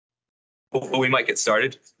Well, we might get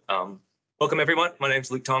started. Welcome, everyone. My name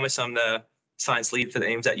is Luke Thomas. I'm the science lead for the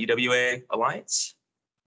AIMS at UWA Alliance.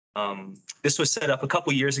 This was set up a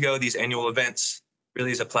couple years ago. These annual events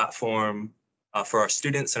really is a platform for our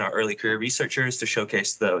students and our early career researchers to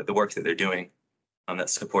showcase the work that they're doing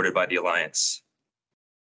that's supported by the Alliance.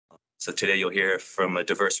 So today you'll hear from a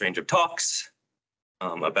diverse range of talks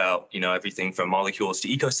about everything from molecules to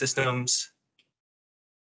ecosystems.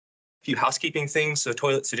 A few housekeeping things. So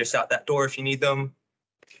toilets are just out that door if you need them.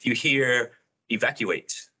 If you hear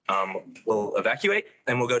evacuate, we'll evacuate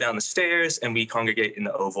and we'll go down the stairs and we congregate in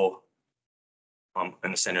the oval in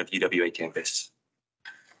the center of UWA campus.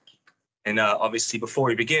 And obviously, before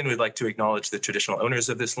we begin, we'd like to acknowledge the traditional owners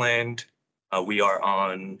of this land. We are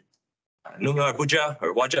on Nungar Buja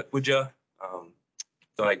or Wajak Buja.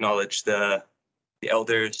 So I acknowledge the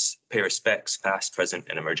elders, pay respects past, present,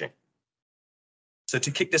 and emerging. So to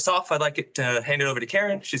kick this off, I'd like to hand it over to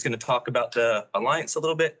Karen. She's going to talk about the Alliance a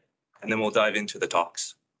little bit, and then we'll dive into the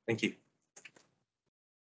talks. Thank you.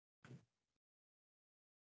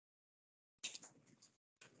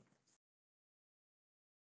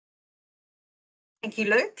 Thank you,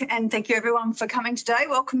 Luke, and thank you everyone for coming today.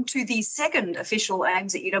 Welcome to the second official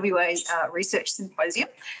AIMS at UWA Research Symposium.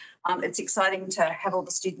 It's exciting to have all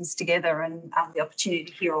the students together and the opportunity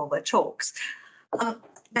to hear all their talks.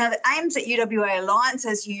 Now, the AIMS at UWA Alliance,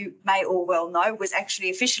 as you may all well know, was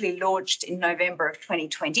actually officially launched in November of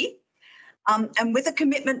 2020. And with a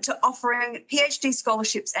commitment to offering PhD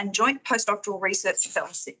scholarships and joint postdoctoral research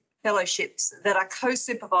fellowships that are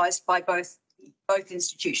co-supervised by both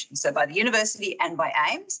institutions, so by the university and by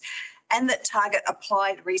AIMS, and that target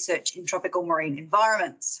applied research in tropical marine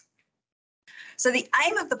environments. So the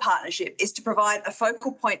aim of the partnership is to provide a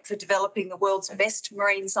focal point for developing the world's best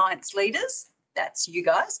marine science leaders, that's you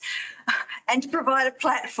guys, and to provide a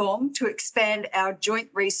platform to expand our joint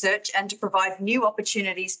research and to provide new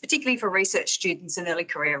opportunities, particularly for research students and early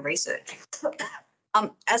career research.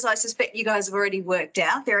 As I suspect you guys have already worked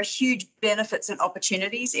out, there are huge benefits and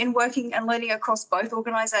opportunities in working and learning across both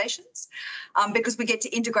organisations because we get to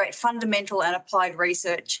integrate fundamental and applied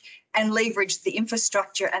research and leverage the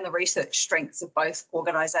infrastructure and the research strengths of both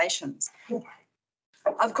organisations.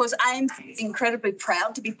 Of course, AIMS is incredibly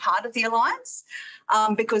proud to be part of the Alliance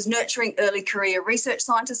because nurturing early career research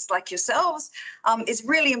scientists like yourselves is a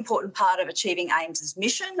really important part of achieving AIMS's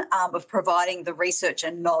mission of providing the research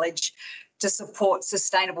and knowledge to support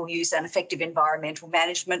sustainable use and effective environmental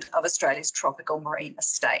management of Australia's tropical marine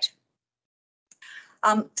estate.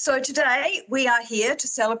 So today we are here to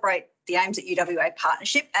celebrate the AIMS at UWA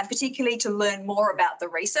partnership and particularly to learn more about the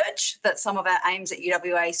research that some of our AIMS at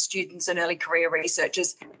UWA students and early career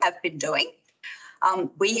researchers have been doing.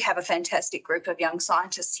 We have a fantastic group of young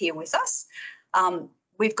scientists here with us.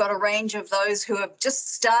 We've got a range of those who are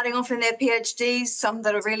just starting off in their PhDs, some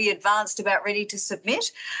that are really advanced, about ready to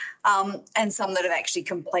submit, and some that have actually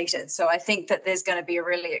completed. So I think that there's going to be a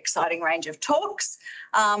really exciting range of talks.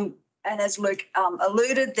 And as Luke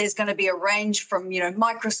alluded, there's going to be a range from,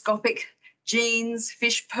 microscopic genes,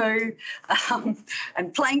 fish poo,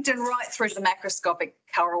 and plankton right through to the macroscopic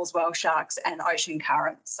corals, whale sharks and ocean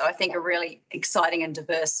currents. So I think a really exciting and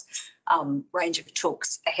diverse range of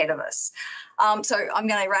talks ahead of us. So I'm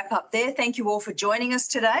going to wrap up there. Thank you all for joining us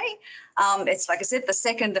today. It's, like I said, the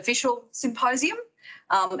second official symposium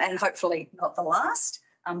and hopefully not the last.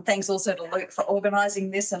 Thanks also to Luke for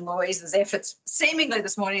organising this and Louise's efforts seemingly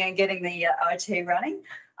this morning in getting the OT running.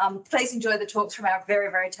 Please enjoy the talks from our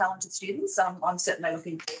very, very talented students. I'm certainly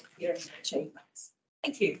looking forward to hearing their achievements.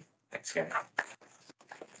 Thank you. Thanks, Karen.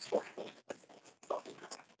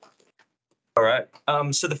 All right.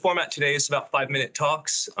 So the format today is about 5-minute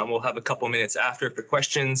talks. We'll have a couple minutes after for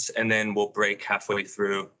questions, and then we'll break halfway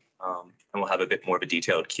through, and we'll have a bit more of a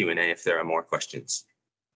detailed Q&A if there are more questions.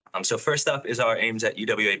 So first up is our AIMS at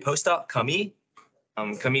UWA postdoc, Camille.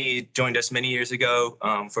 Camille joined us many years ago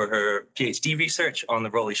for her PhD research on the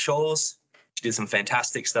Rolly Shoals. She did some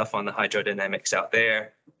fantastic stuff on the hydrodynamics out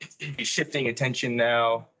there. She's shifting attention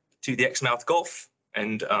now to the Exmouth Gulf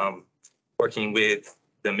and working with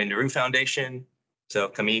the Minderoo Foundation. So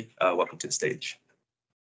Camille, welcome to the stage.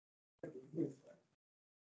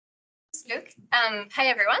 Luke. Hi,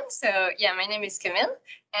 everyone. So, yeah, my name is Camille,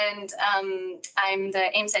 and I'm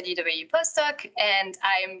the AIMS at UWA postdoc, and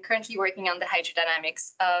I'm currently working on the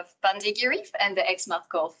hydrodynamics of Bandigi Reef and the Exmouth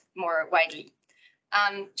Gulf more widely.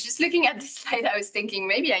 Just looking at this slide, I was thinking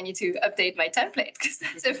maybe I need to update my template because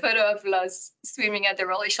that's a photo of us swimming at the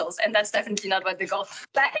Rolly Shoals, and that's definitely not what the Gulf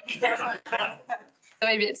looks like. So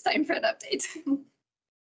maybe it's time for an update.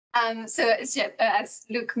 As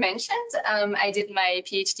Luke mentioned, I did my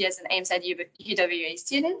PhD as an AIMS at UWA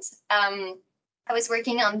student. I was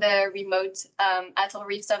working on the remote atoll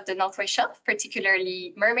reefs of the Northwest Shelf,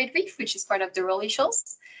 particularly Mermaid Reef, which is part of the Raleigh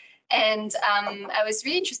Shoals. And I was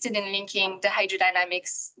really interested in linking the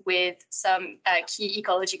hydrodynamics with some key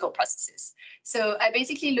ecological processes. So I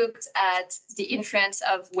basically looked at the influence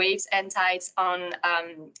of waves and tides on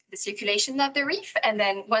the circulation of the reef. And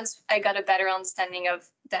then once I got a better understanding of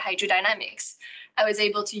the hydrodynamics, I was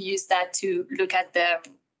able to use that to look at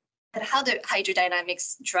how the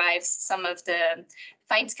hydrodynamics drives some of the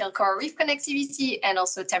fine-scale coral reef connectivity and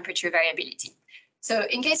also temperature variability. So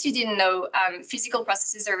in case you didn't know, physical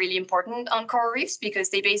processes are really important on coral reefs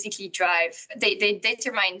because they basically they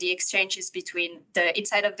determine the exchanges between the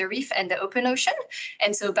inside of the reef and the open ocean.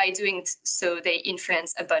 And so by doing so, they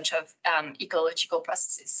influence a bunch of ecological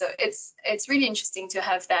processes. So it's really interesting to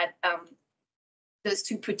have that those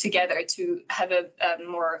two put together to have a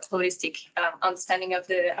more holistic understanding of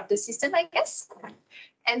the system, I guess.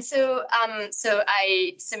 And so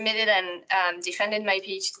I submitted and defended my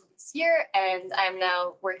PhD this year, and I'm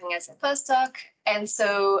now working as a postdoc. And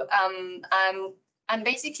so I'm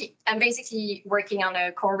basically working on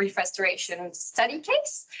a coral reef restoration study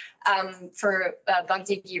case for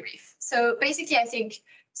Bundigi Reef. So basically, I think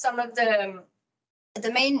some of the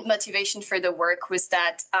main motivation for the work was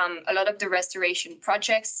that a lot of the restoration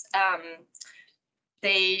projects,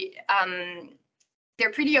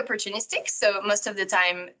 they're pretty opportunistic. So most of the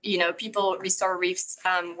time, people restore reefs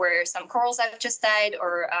where some corals have just died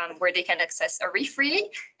or where they can access a reef really.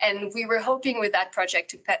 And we were hoping with that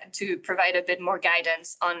project to provide a bit more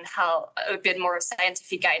guidance on a bit more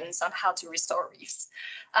scientific guidance on how to restore reefs.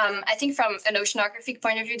 I think from an oceanographic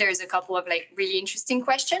point of view, there's a couple of really interesting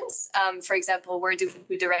questions. For example, where do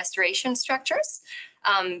we put the restoration structures?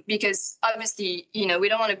 Because obviously, we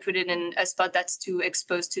don't want to put it in a spot that's too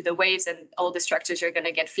exposed to the waves and all the structures are going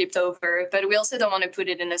to get flipped over. But we also don't want to put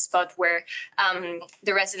it in a spot where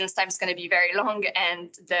the residence time is going to be very long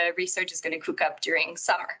and the research is going to cook up during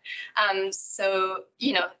summer. So,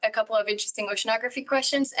 a couple of interesting oceanographic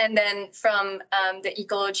questions. And then from the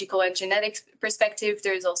ecological and genetics perspective,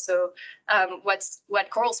 there's also what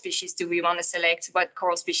coral species do we want to select? What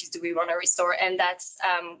coral species do we want to restore? And that's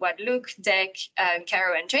what Luke, Dec,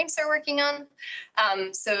 Caro, and James are working on.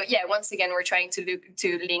 So yeah, once again, we're trying to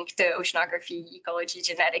link the oceanography, ecology,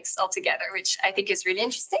 genetics all together, which I think is really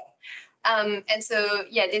interesting. And so,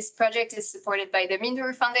 yeah, this project is supported by the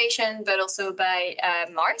Mindor Foundation, but also by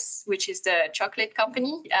Mars, which is the chocolate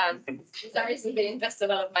company. They invest a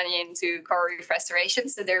lot of money into coral reef restoration.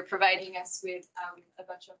 So they're providing us with a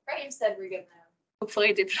bunch of frames that we're going to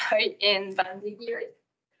hopefully deploy in Bundigi Reef.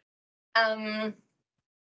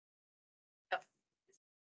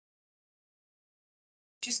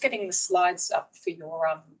 Just getting the slides up for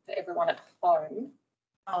for everyone at home.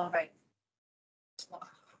 Oh, right. It's not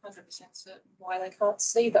 100% certain why they can't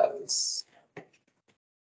see those.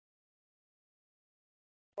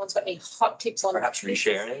 One's got any hot tips on Perhaps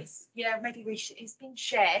resharing. Yeah, maybe it's been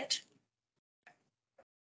shared.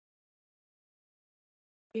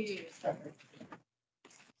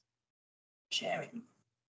 Sharing.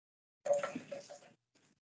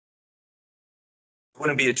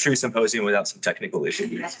 Wouldn't be a true symposium without some technical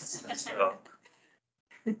issues. So,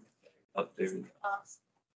 oh, there we go.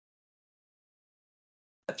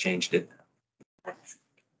 I changed it. Oh,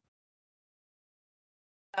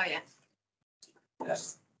 yeah.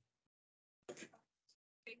 Yes.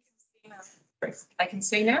 I can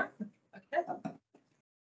see now. Okay.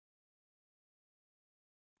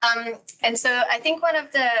 And so I think one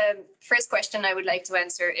of the first question I would like to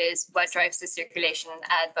answer is what drives the circulation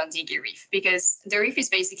at Bundigi Reef? Because the reef is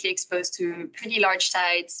basically exposed to pretty large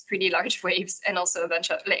tides, pretty large waves, and also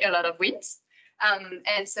a lot of winds.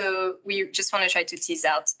 And so we just want to try to tease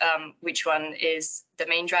out which one is the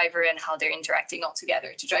main driver and how they're interacting all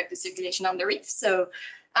together to drive the circulation on the reef. So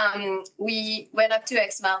we went up to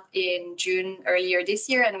Exmouth in June earlier this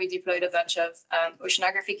year, and we deployed a bunch of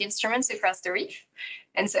oceanographic instruments across the reef.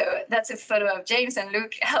 And so that's a photo of James and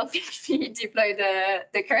Luke helping me deploy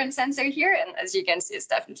the current sensor here. And as you can see, it's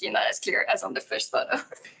definitely not as clear as on the first photo.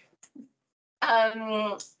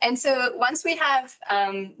 And so once we have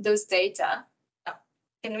those data,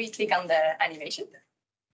 can we click on the animation?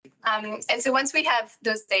 And so once we have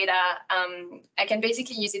those data, I can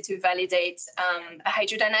basically use it to validate a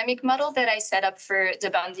hydrodynamic model that I set up for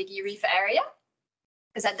the Bundigi Reef area.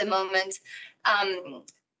 Because at the moment,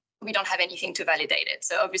 we don't have anything to validate it.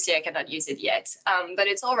 So obviously I cannot use it yet. But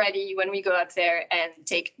it's already, when we go up there and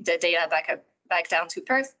take the data back down to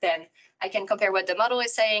Perth, then I can compare what the model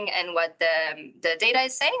is saying and what the data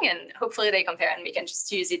is saying, and hopefully they compare, and we can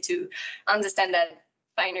just use it to understand that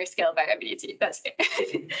finer scale variability, that's it,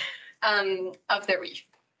 of the reef.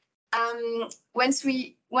 Once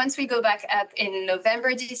we go back up in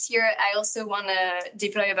November this year, I also want to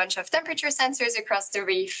deploy a bunch of temperature sensors across the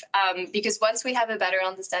reef, because once we have a better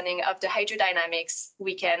understanding of the hydrodynamics,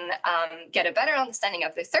 we can get a better understanding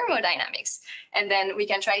of the thermodynamics, and then we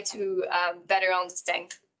can try to better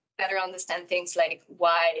understand things like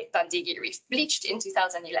why Bandigi Reef bleached in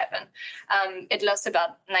 2011. It lost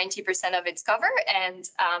about 90% of its cover, and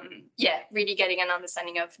yeah, really getting an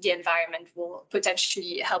understanding of the environment will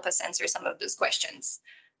potentially help us answer some of those questions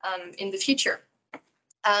in the future.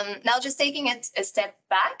 Now, just taking it a step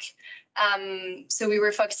back, so we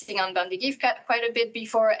were focusing on Bandigi quite a bit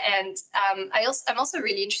before, and I'm also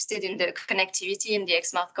really interested in the connectivity in the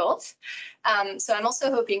Exmouth Gulf. So I'm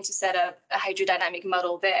also hoping to set up a hydrodynamic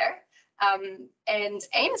model there. And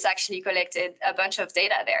AIMS actually collected a bunch of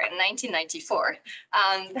data there in 1994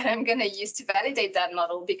 that I'm going to use to validate that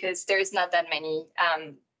model, because there's not that many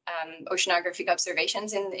oceanographic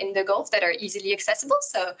observations in the Gulf that are easily accessible.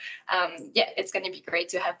 So yeah, it's going to be great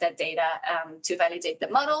to have that data to validate the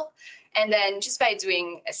model. And then just by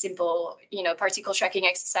doing a simple, particle tracking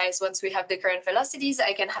exercise, once we have the current velocities,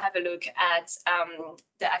 I can have a look at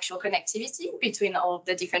the actual connectivity between all of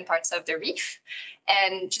the different parts of the reef.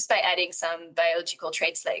 And just by adding some biological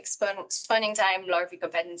traits like spawning time, larvae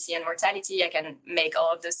competency, and mortality, I can make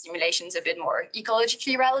all of the simulations a bit more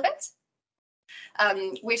ecologically relevant.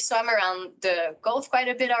 We've swum around the Gulf quite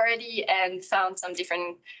a bit already and found some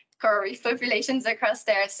different coral reef populations across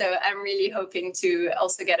there. So I'm really hoping to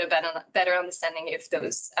also get a better understanding if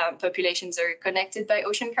those populations are connected by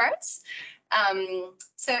ocean currents.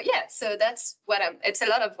 So yeah, so that's it's a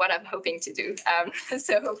lot of what I'm hoping to do.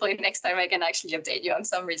 So hopefully next time I can actually update you on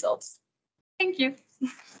some results. Thank you.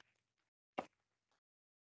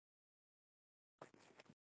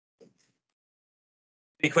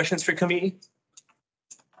 Any questions for Camille?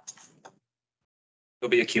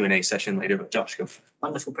 There'll be a Q&A session later, but Josh, go.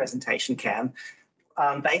 Wonderful presentation, Cam.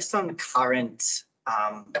 Based on current,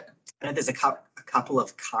 I know there's a couple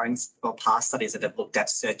of current or past studies that have looked at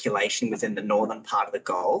circulation within the northern part of the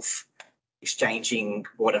Gulf, exchanging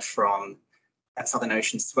water from that Southern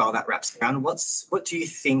Ocean swell that wraps around. What do you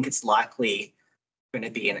think it's likely going to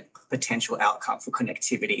be a potential outcome for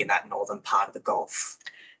connectivity in that northern part of the Gulf?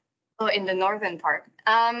 Oh, in the northern part.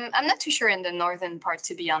 I'm not too sure in the northern part,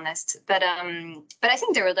 to be honest, but I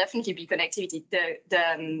think there will definitely be connectivity.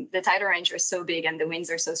 The tidal range are so big and the winds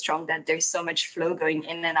are so strong that there's so much flow going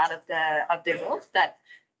in and out of the Gulf that,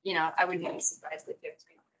 I wouldn't be surprised if there's.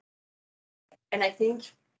 And I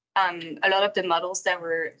think a lot of the models that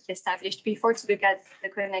were established before to look at the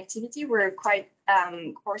connectivity were quite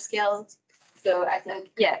core scale. So I think,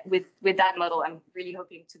 yeah, with that model, I'm really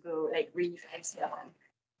hoping to go like reef and scale and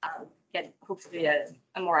get hopefully a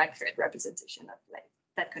more accurate representation of like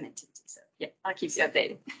that connectivity. So yeah, I'll keep you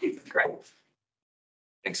updated. Great.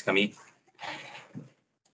 Thanks, Camille.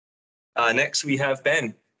 Next, we have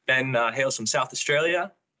Ben. Ben hails from South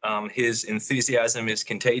Australia. His enthusiasm is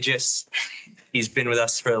contagious. He's been with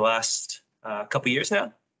us for the last couple of years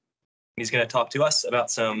now. He's going to talk to us about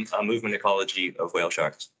some movement ecology of whale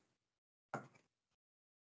sharks.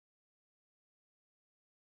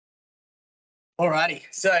 Alrighty,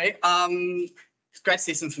 so it's great to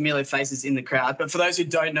see some familiar faces in the crowd, but for those who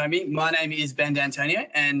don't know me, my name is Ben D'Antonio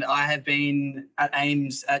and I have been at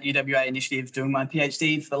AIMS at UWA Initiative doing my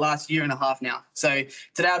PhD for the last year and a half now. So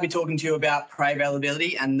today I'll be talking to you about prey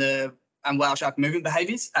availability and whale shark movement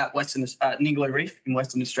behaviours at Ningaloo Reef in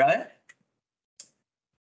Western Australia.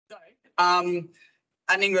 So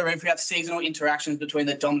at Ningaloo Reef we have seasonal interactions between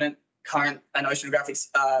the dominant current and oceanographic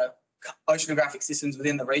systems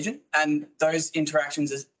within the region, and those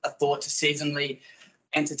interactions are thought to seasonally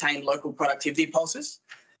entertain local productivity pulses.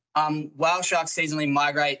 Whale sharks seasonally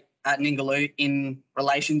migrate at Ningaloo in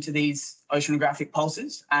relation to these oceanographic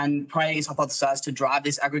pulses, and prey is hypothesised to drive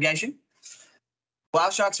this aggregation. Whale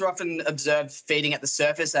sharks are often observed feeding at the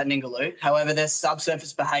surface at Ningaloo. However, their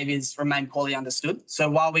subsurface behaviours remain poorly understood. So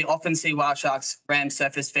while we often see whale sharks ram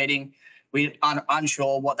surface feeding, we are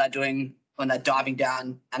unsure what they're doing when they're diving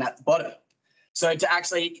down and at the bottom. So to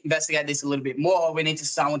actually investigate this a little bit more, we need to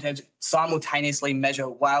simultaneously measure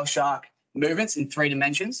whale shark movements in 3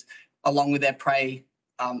 dimensions along with their prey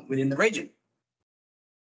within the region.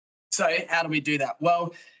 So how do we do that?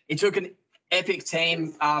 Well, it took an epic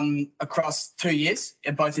team across 2 years,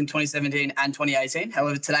 both in 2017 and 2018.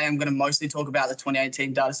 However, today I'm going to mostly talk about the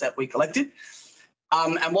 2018 data set we collected.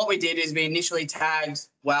 And what we did is we initially tagged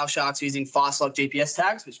whale sharks using fast-lock GPS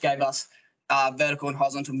tags, which gave us vertical and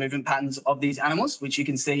horizontal movement patterns of these animals, which you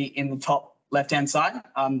can see in the top left-hand side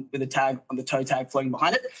with a tag on the toe tag floating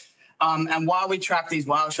behind it. And while we tracked these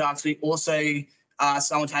whale sharks, we also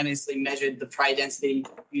simultaneously measured the prey density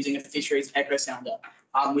using a fisheries echo sounder,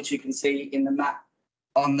 which you can see in the map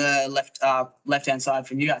on the left-hand side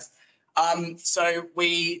from you guys. So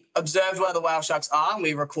we observed where the whale sharks are, and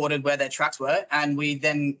we recorded where their tracks were, and we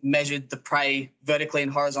then measured the prey vertically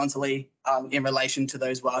and horizontally in relation to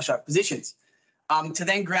those whale shark positions. To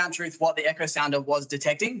then ground truth what the echo sounder was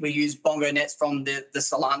detecting, we used bongo nets from the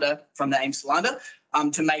Solander, from the AIMS Solander,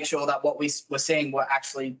 to make sure that what we were seeing were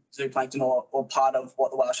actually zooplankton or part of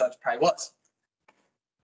what the whale shark's prey was.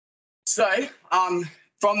 So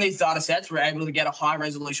from these data sets, we're able to get a high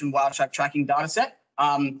resolution whale shark tracking data set.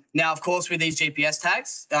 Now, of course, with these GPS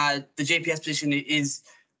tags, the GPS position is,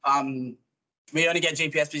 we only get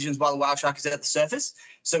GPS positions while the whale shark is at the surface.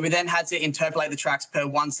 So we then had to interpolate the tracks per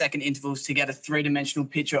 1 second intervals to get a three-dimensional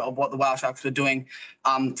picture of what the whale sharks were doing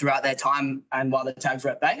throughout their time and while the tags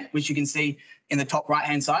were at bay, which you can see in the top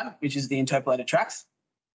right-hand side, which is the interpolated tracks.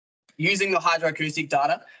 Using the hydroacoustic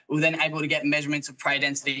data, we were then able to get measurements of prey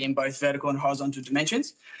density in both vertical and horizontal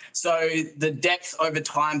dimensions. So the depth over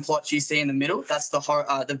time plots you see in the middle, that's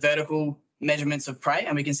the vertical measurements of prey,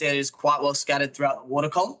 and we can see that it is quite well scattered throughout the water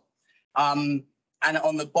column. And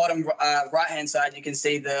on the bottom right-hand side, you can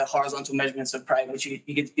see the horizontal measurements of prey, which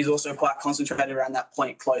is also quite concentrated around that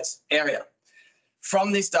point close area.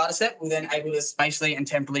 From this data set, we're then able to spatially and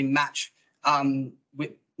temporally match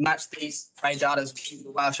these prey data with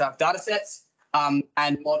the whale shark data sets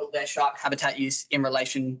and model their shark habitat use in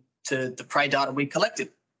relation to the prey data we collected.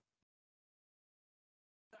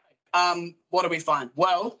 What do we find?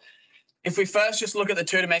 Well, if we first just look at the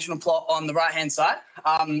two-dimensional plot on the right-hand side,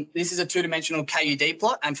 this is a two-dimensional KUD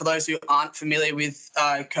plot. And for those who aren't familiar with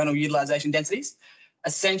kernel utilization densities,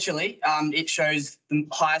 essentially it shows the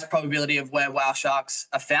highest probability of where whale sharks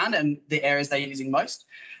are found and the areas they're using most.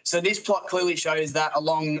 So this plot clearly shows that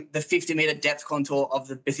along the 50-metre depth contour of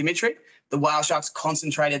the bathymetry, the whale sharks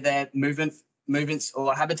concentrated their movements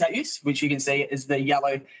or habitat use, which you can see is the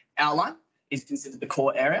yellow outline, is considered the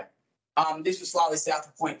core area. This was slightly south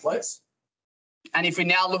of Point Close. And if we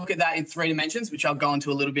now look at that in 3 dimensions, which I'll go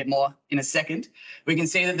into a little bit more in a second, we can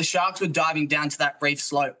see that the sharks were diving down to that reef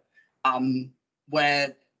slope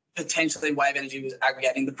where potentially wave energy was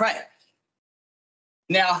aggregating the prey.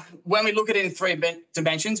 Now, when we look at it in 3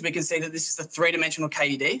 dimensions, we can see that this is the 3-dimensional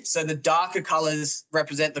KUD. So the darker colours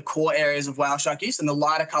represent the core areas of whale shark use and the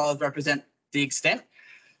lighter colours represent the extent.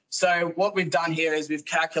 So what we've done here is we've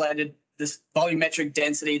calculated this volumetric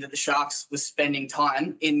density that the sharks were spending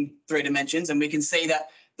time in 3 dimensions. And we can see that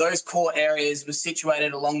those core areas were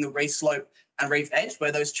situated along the reef slope and reef edge,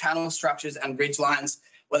 where those channel structures and ridge lines,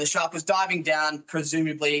 where the shark was diving down,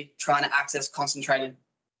 presumably trying to access concentrated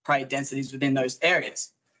prey densities within those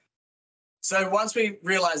areas. So once we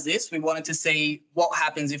realised this, we wanted to see what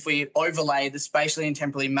happens if we overlay the spatially and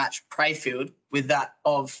temporally matched prey field with that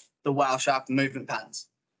of the whale shark movement patterns.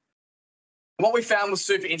 What we found was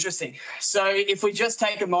super interesting. So if we just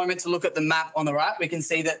take a moment to look at the map on the right, we can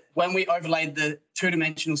see that when we overlaid the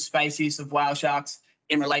 2-dimensional space use of whale sharks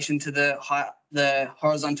in relation to the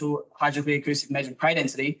horizontal hydroacoustic measured prey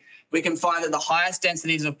density, we can find that the highest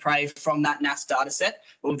densities of prey from that NAS data set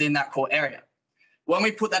were within that core area. When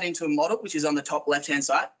we put that into a model, which is on the top left-hand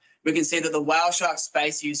side, we can see that the whale shark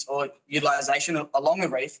space use or utilisation along the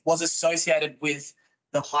reef was associated with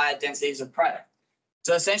the higher densities of prey.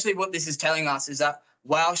 So essentially what this is telling us is that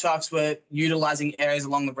whale sharks were utilising areas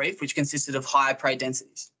along the reef which consisted of higher prey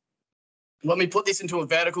densities. When we put this into a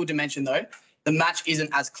vertical dimension though, the match isn't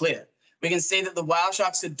as clear. We can see that the whale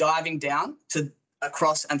sharks are diving down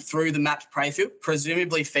across and through the mapped prey field,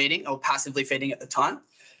 presumably feeding or passively feeding at the time.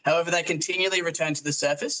 However, they continually return to the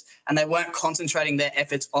surface and they weren't concentrating their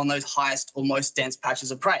efforts on those highest or most dense patches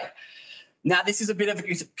of prey. Now, this is a bit of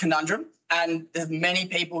a conundrum, and there's many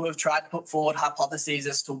people who have tried to put forward hypotheses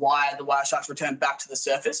as to why the whale sharks return back to the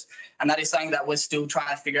surface, and that is something that we're still trying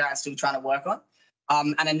to figure out and still trying to work on.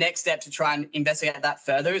 And a next step to try and investigate that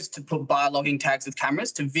further is to put biologging tags with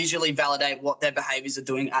cameras to visually validate what their behaviours are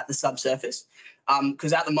doing at the subsurface.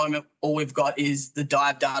 Because at the moment, all we've got is the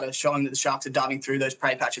dive data showing that the sharks are diving through those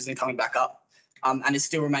prey patches and coming back up. And it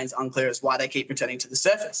still remains unclear as why they keep returning to the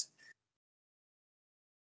surface.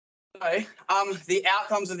 So the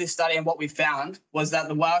outcomes of this study and what we found was that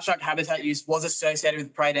the whale shark habitat use was associated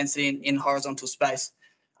with prey density in horizontal space.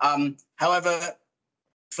 However,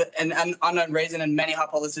 for an unknown reason and many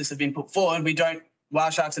hypotheses have been put forward, we don't whale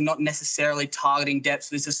sharks are not necessarily targeting depths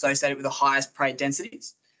that's associated with the highest prey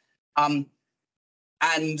densities. And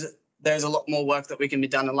there's a lot more work that we can be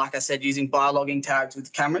done. And like I said, using biologging tags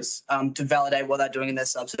with cameras to validate what they're doing in their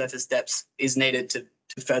subsurface depths is needed to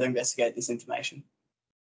further investigate this information.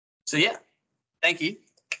 So yeah, thank you.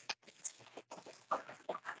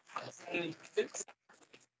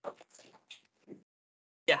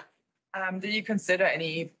 Yeah. Did you consider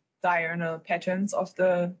any diurnal patterns of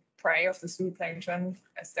the prey of the zooplankton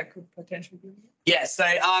as there could potentially be? Yeah, so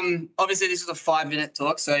obviously this is a 5-minute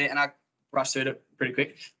talk, so and I rushed through it pretty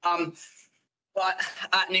quick. But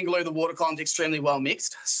at Ningaloo, the water column is extremely well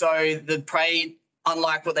mixed. So the prey,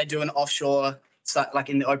 unlike what they do in offshore, so like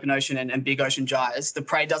in the open ocean and big ocean gyres, the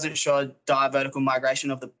prey doesn't show divertical migration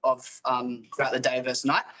throughout the day versus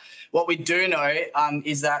night. What we do know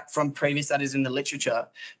is that from previous studies in the literature,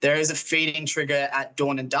 there is a feeding trigger at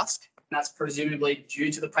dawn and dusk. And that's presumably due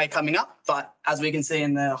to the prey coming up. But as we can see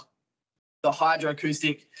in the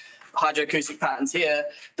hydroacoustic patterns here,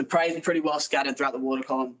 the prey is pretty well scattered throughout the water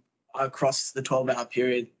column across the 12-hour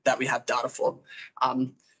period that we have data for.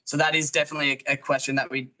 So that is definitely a question that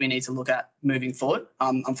we need to look at moving forward.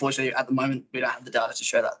 Unfortunately, at the moment, we don't have the data to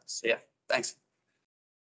show that. So yeah, thanks.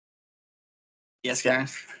 Yes, Karen?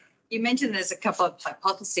 You mentioned there's a couple of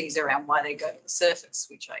hypotheses around why they go to the surface,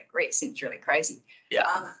 which I agree seems really crazy.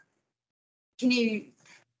 Yeah. Can you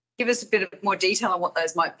give us a bit of more detail on what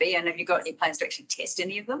those might be, and have you got any plans to actually test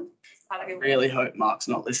any of them? I really hope Mark's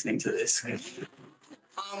not listening to this.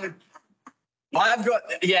 I've got,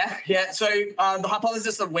 yeah. So the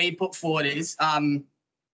hypothesis that we put forward is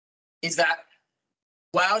that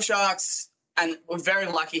whale sharks, and we're very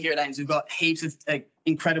lucky here at AIMS, we've got heaps of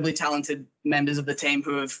incredibly talented members of the team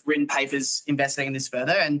who have written papers investigating this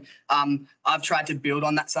further. And I've tried to build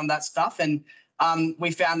on some of that stuff. And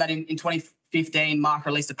we found that in 2015, Mark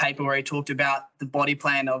released a paper where he talked about the body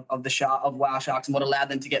plan of whale sharks and what allowed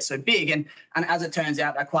them to get so big. And as it turns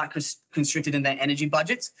out, they're quite constricted in their energy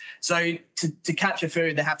budgets. So to capture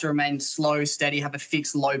food, they have to remain slow, steady, have a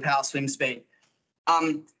fixed low power swim speed.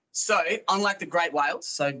 So unlike the great whales,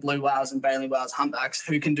 so blue whales and baleen whales, humpbacks,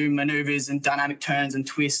 who can do maneuvers and dynamic turns and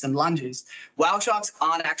twists and lunges, whale sharks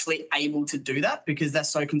aren't actually able to do that because they're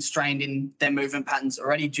so constrained in their movement patterns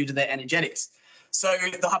already due to their energetics. So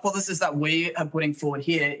the hypothesis that we are putting forward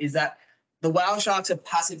here is that the whale sharks are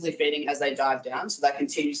passively feeding as they dive down. So they're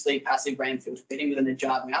continuously passive rainfield feeding within their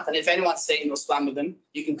jarred mouth. And if anyone's seen or swum with them,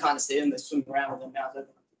 you can kind of see them. They swim around with their mouth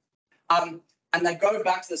open. And they go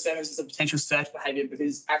back to the surface as a potential search behaviour because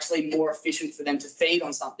it's actually more efficient for them to feed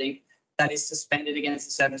on something that is suspended against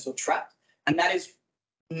the surface or trapped. And that is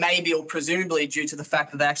maybe or presumably due to the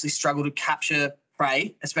fact that they actually struggle to capture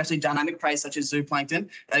prey, especially dynamic prey such as zooplankton,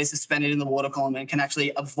 that is suspended in the water column and can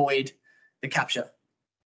actually avoid the capture.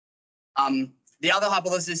 The other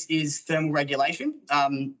hypothesis is thermal regulation,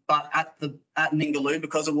 but at Ningaloo,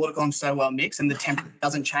 because the water column is so well mixed and the temperature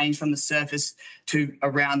doesn't change from the surface to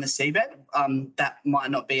around the seabed, that might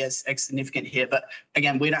not be as significant here. But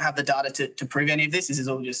again, we don't have the data to prove any of this. This is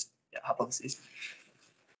all just hypotheses.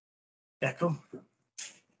 Yeah, cool.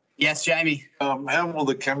 Yes, Jamie. How will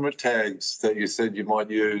the camera tags that you said you might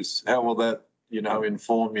use, how will that,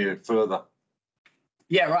 inform you further?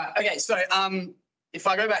 Yeah, right. Okay, so if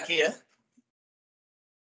I go back here,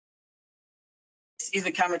 this is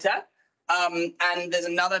a camera tag. And there's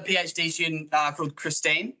another PhD student called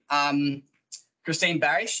Christine. Christine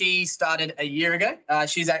Barry. She started a year ago.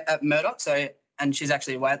 She's at Murdoch, and she's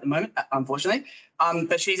actually away at the moment, unfortunately.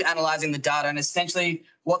 But she's analysing the data, and essentially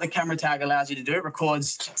what the camera tag allows you to do, it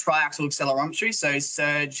records triaxial accelerometry, so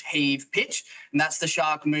surge, heave, pitch, and that's the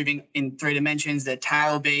shark moving in 3 dimensions, their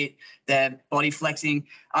tail beat, their body flexing.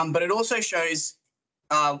 But it also shows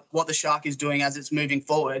what the shark is doing as it's moving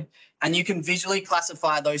forward. And you can visually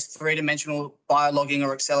classify those 3-dimensional biologging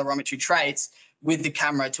or accelerometry traits with the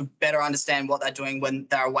camera to better understand what they're doing when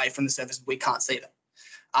they're away from the surface. We can't see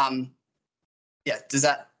them. Yeah, does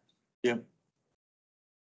that? Yeah.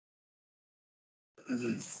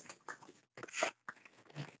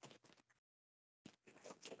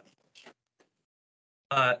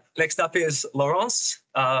 Next up is Laurence,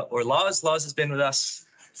 or Laz. Laz has been with us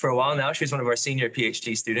for a while now. She's one of our senior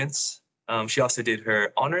PhD students. She also did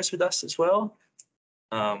her honors with us as well.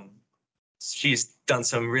 She's done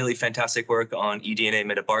some really fantastic work on eDNA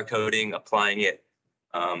metabarcoding, applying it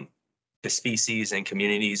to species and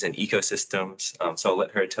communities and ecosystems. So I'll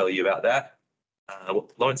let her tell you about that.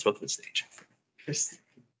 Laurence, welcome to the stage.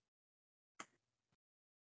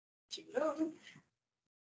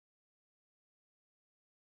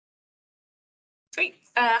 Sweet.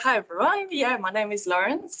 Hi, everyone. Yeah, my name is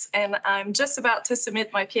Lawrence, and I'm just about to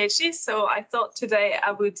submit my PhD. So I thought today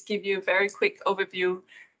I would give you a very quick overview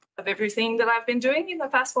of everything that I've been doing in the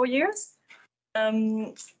past 4 years.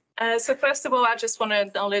 So first of all, I just want to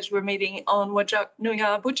acknowledge we're meeting on Wajak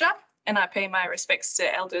Nuya Abuja, and I pay my respects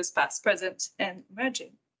to elders past, present, and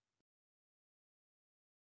emerging.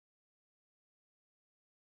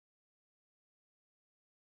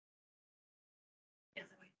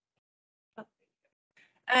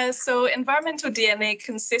 So environmental DNA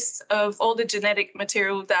consists of all the genetic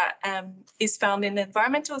material that is found in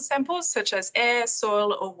environmental samples, such as air,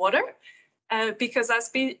 soil, or water. Because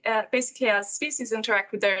basically as species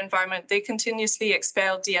interact with their environment, they continuously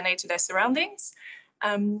expel DNA to their surroundings.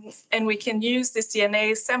 And we can use this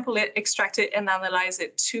DNA, sample it, extract it, and analyze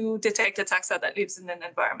it to detect a taxa that lives in an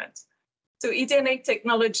environment. So eDNA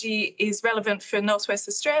technology is relevant for Northwest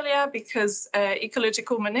Australia because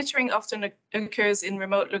ecological monitoring often occurs in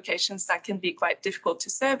remote locations that can be quite difficult to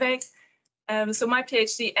survey. So my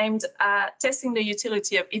PhD aimed at testing the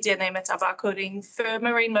utility of eDNA metabarcoding for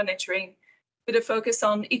marine monitoring with a focus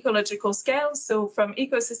on ecological scale, so from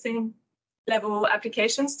ecosystem level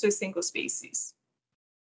applications to single species.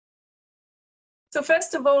 So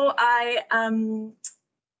first of all,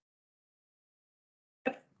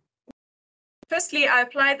 Firstly, I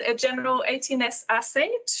applied a general 18S assay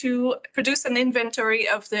to produce an inventory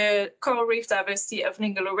of the coral reef diversity of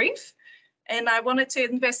Ningaloo Reef. And I wanted to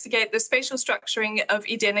investigate the spatial structuring of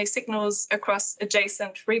eDNA signals across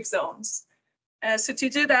adjacent reef zones. So to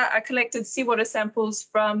do that, I collected seawater samples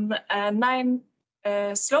from 9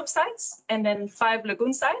 slope sites and then 5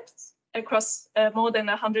 lagoon sites across more than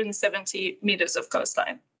 170 meters of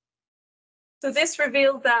coastline. So this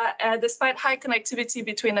revealed that despite high connectivity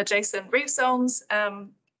between adjacent reef zones,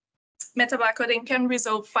 metabarcoding can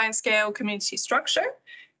resolve fine-scale community structure.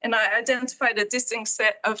 And I identified a distinct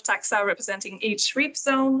set of taxa representing each reef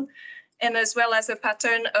zone, and as well as a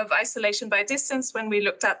pattern of isolation by distance when we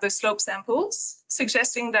looked at the slope samples,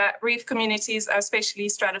 suggesting that reef communities are spatially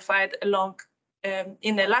stratified along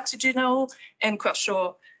in a latitudinal and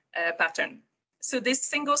cross-shore pattern. So this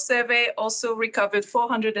single survey also recovered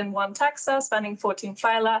 401 taxa spanning 14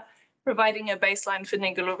 phyla, providing a baseline for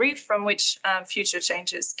Ningaloo Reef from which future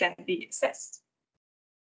changes can be assessed.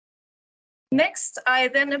 Next, I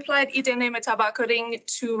then applied eDNA metabarcoding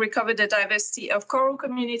to recover the diversity of coral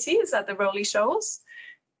communities at the Rowley Shoals.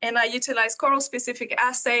 And I utilized coral-specific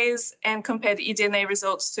assays and compared eDNA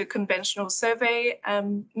results to conventional survey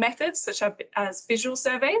methods, such as visual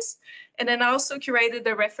surveys. And then I also curated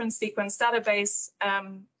the reference sequence database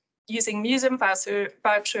using museum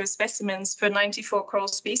voucher specimens for 94 coral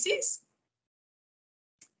species.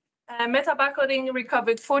 Metabarcoding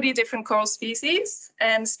recovered 40 different coral species,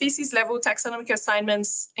 and species-level taxonomic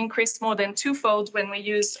assignments increased more than twofold when we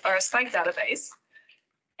used our SLAG database.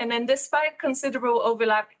 And then despite considerable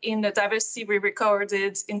overlap in the diversity we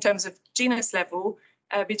recorded in terms of genus level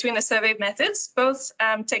between the survey methods, both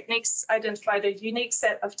techniques identified a unique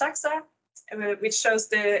set of taxa, which shows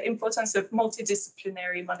the importance of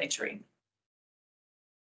multidisciplinary monitoring.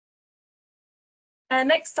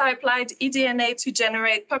 Next, I applied eDNA to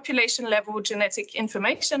generate population-level genetic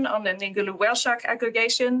information on the Ningaloo whale shark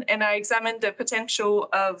aggregation, and I examined the potential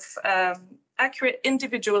of accurate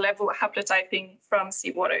individual-level haplotyping from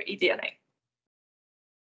seawater eDNA.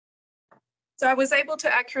 So I was able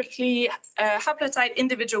to accurately haplotype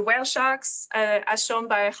individual whale sharks, as shown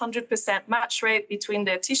by a 100% match rate between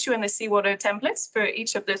the tissue and the seawater templates for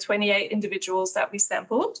each of the 28 individuals that we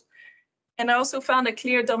sampled. And I also found a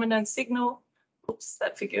clear dominant signal. Oops,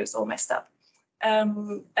 that figure is all messed up.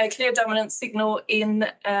 A clear dominant signal in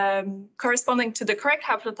corresponding to the correct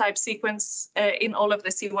haplotype sequence in all of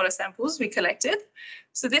the seawater samples we collected.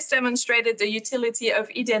 So this demonstrated the utility of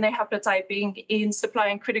eDNA haplotyping in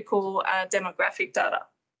supplying critical demographic data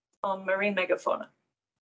on marine megafauna.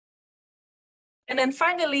 And then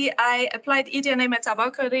finally, I applied eDNA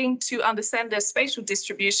metabarcoding to understand the spatial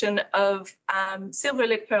distribution of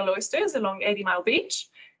silver-lip pearl oysters along 80 Mile Beach.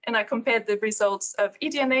 And I compared the results of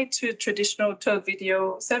eDNA to traditional towed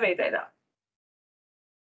video survey data.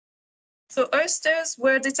 So oysters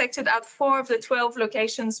were detected at 4 of the 12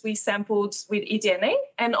 locations we sampled with eDNA,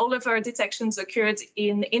 and all of our detections occurred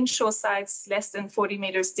in inshore sites less than 40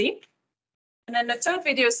 meters deep. And then the towed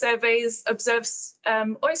video surveys observes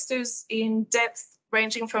oysters in depth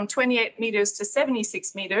ranging from 28 meters to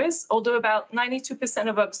 76 meters, although about 92%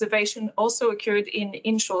 of observation also occurred in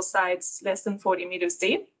inshore sites less than 40 meters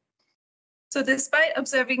deep. So despite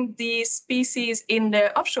observing the species in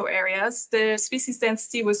the offshore areas, the species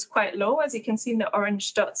density was quite low, as you can see in the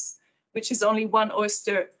orange dots, which is only 1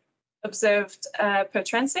 oyster observed per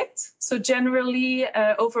transect. So generally,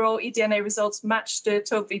 overall eDNA results match the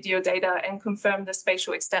talk video data and confirm the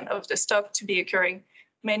spatial extent of the stock to be occurring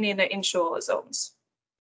mainly in the inshore zones.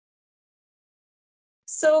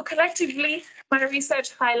 So collectively, my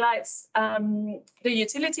research highlights the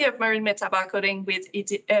utility of marine metabarcoding with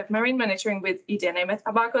marine monitoring with eDNA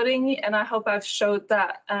metabarcoding, and I hope I've showed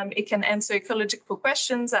that it can answer ecological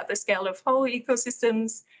questions at the scale of whole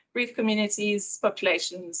ecosystems, reef communities,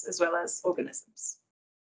 populations, as well as organisms.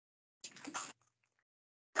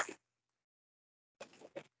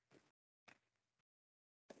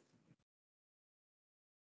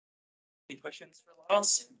 Any questions for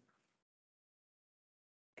Laurence?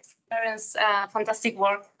 Parents, fantastic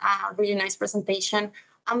work, really nice presentation.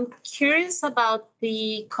 I'm curious about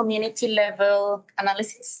the community level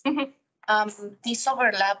analysis. This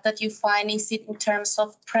overlap that you find, is it in terms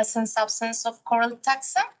of presence, absence of coral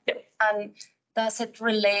taxa? Yep. And does it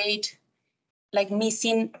relate, like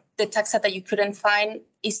missing the taxa that you couldn't find,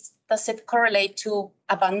 does it correlate to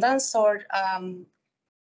abundance or,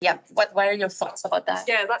 yeah, what are your thoughts about that?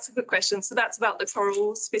 Yeah, that's a good question. So that's about the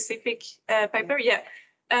coral specific paper, yeah.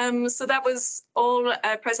 So that was all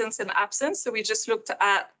presence and absence. So we just looked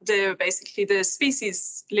at basically the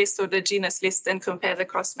species list or the genus list and compared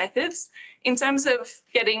across methods. In terms of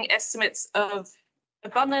getting estimates of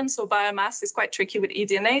abundance or biomass is quite tricky with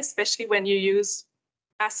eDNA, especially when you use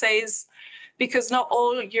assays, because not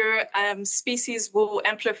all your species will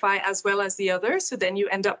amplify as well as the others. So then you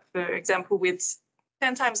end up, for example, with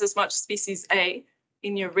 10 times as much species A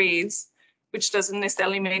in your reads, which doesn't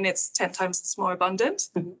necessarily mean it's 10 times as more abundant.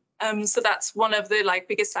 So that's one of the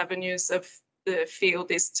biggest avenues of the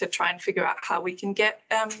field, is to try and figure out how we can get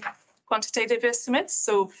quantitative estimates.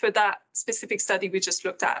 So for that specific study, we just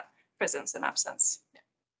looked at presence and absence.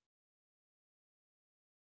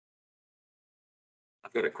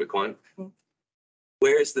 I've got a quick one.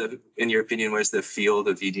 Where's in your opinion, where's the field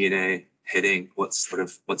of eDNA heading? What's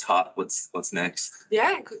hot? What's next?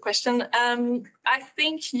 Yeah, good question. I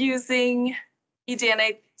think using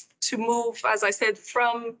eDNA to move, as I said,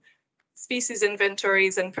 from species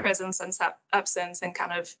inventories and presence and absence and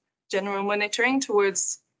kind of general monitoring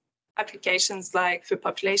towards applications like for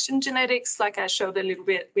population genetics, like I showed a little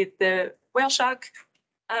bit with the whale shark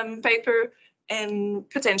paper, and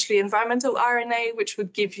potentially environmental RNA, which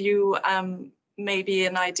would give you maybe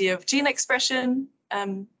an idea of gene expression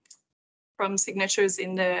from signatures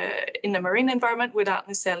in the marine environment without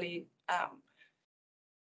necessarily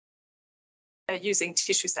using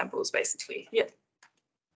tissue samples, basically. Yeah.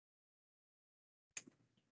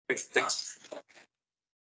 Great, thanks.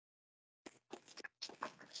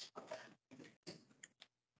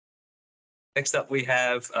 Next up, we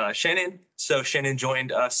have Shannon. So Shannon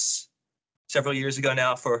joined us several years ago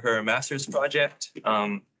now for her master's project,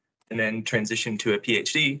 and then transitioned to a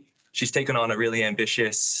PhD. She's taken on a really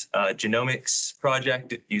ambitious genomics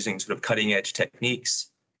project using sort of cutting edge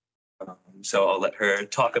techniques. So I'll let her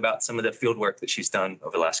talk about some of the field work that she's done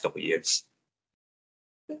over the last couple of years.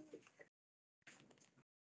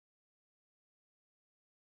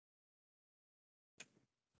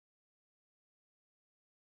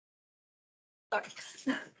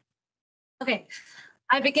 Okay,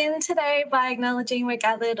 I begin today by acknowledging we're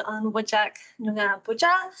gathered on Wajak Noongar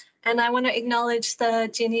Boodja, and I want to acknowledge the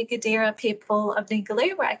Jini Gadira people of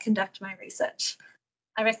Ningaloo, where I conduct my research.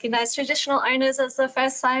 I recognise traditional owners as the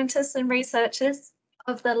first scientists and researchers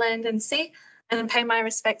of the land and sea, and pay my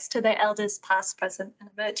respects to their elders past, present and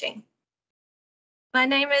emerging. My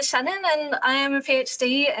name is Shannon and I am a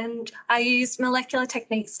PhD, and I use molecular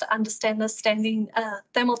techniques to understand the standing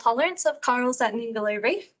thermal tolerance of corals at Ningaloo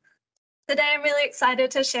Reef. Today I'm really excited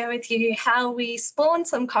to share with you how we spawn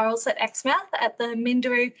some corals at Exmouth at the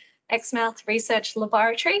Minderoo Exmouth Research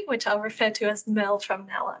Laboratory, which I'll refer to as MEL from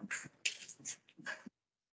now on.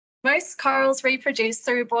 Most corals reproduce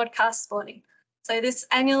through broadcast spawning. So this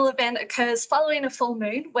annual event occurs following a full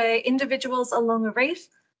moon, where individuals along a reef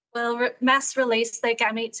will mass release their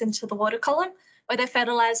gametes into the water column, where they're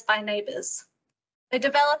fertilized by neighbors. They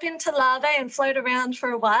develop into larvae and float around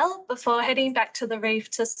for a while before heading back to the reef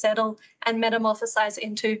to settle and metamorphosize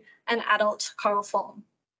into an adult coral form.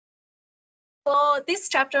 For this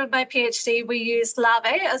chapter of my PhD, we used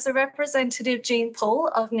larvae as a representative gene pool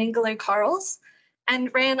of Ningaloo corals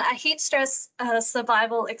and ran a heat stress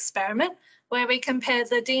survival experiment where we compared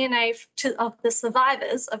the DNA of the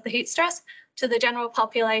survivors of the heat stress to the general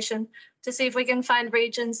population to see if we can find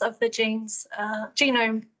regions of the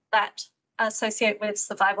genome that associate with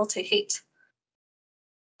survival to heat.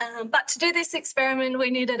 But to do this experiment,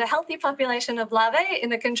 we needed a healthy population of larvae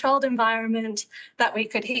in a controlled environment that we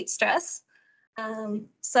could heat stress.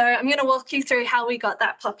 So I'm going to walk you through how we got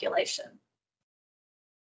that population.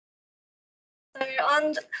 So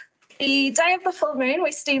on the day of the full moon,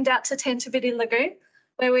 we steamed out to Tentaviti Lagoon,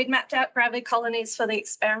 where we'd mapped out gravity colonies for the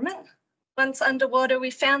experiment. Once underwater, we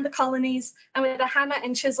found the colonies and with a hammer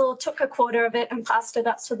and chisel took a quarter of it and passed it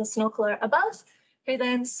up to the snorkeler above, who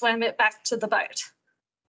then swam it back to the boat.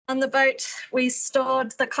 On the boat, we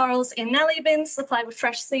stored the corals in nelly bins supplied with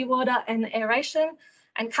fresh seawater and aeration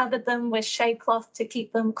and covered them with shade cloth to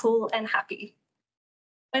keep them cool and happy.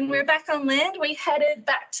 When we were back on land, we headed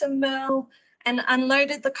back to Merle and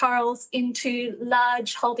unloaded the corals into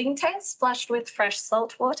large holding tanks flushed with fresh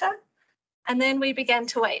salt water. And then we began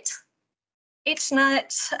to wait. Each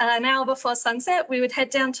night, an hour before sunset, we would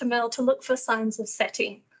head down to Merle to look for signs of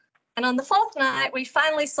setting. And on the fourth night, we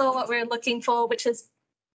finally saw what we were looking for, which is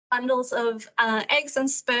bundles of eggs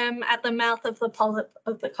and sperm at the mouth of the polyp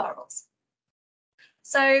of the corals.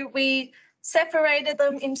 So we separated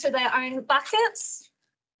them into their own buckets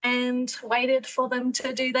and waited for them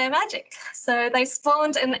to do their magic. So they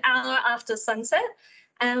spawned an hour after sunset.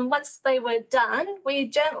 And once they were done, we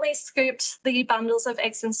gently scooped the bundles of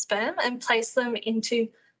eggs and sperm and placed them into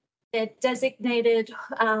their designated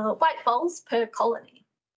white bowls per colony.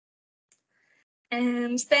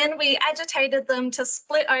 And then we agitated them to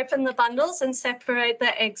split open the bundles and separate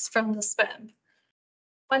the eggs from the sperm.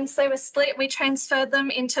 Once they were split, we transferred them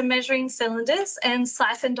into measuring cylinders and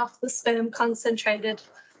siphoned off the sperm concentrated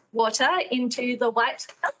water into the white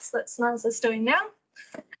cups that Snaz is doing now.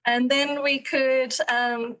 And then we could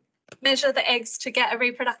measure the eggs to get a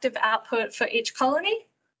reproductive output for each colony,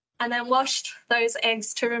 and then washed those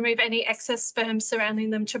eggs to remove any excess sperm surrounding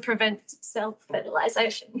them to prevent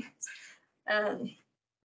self-fertilization.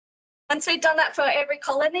 Once we'd done that for every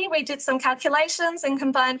colony, we did some calculations and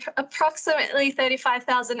combined approximately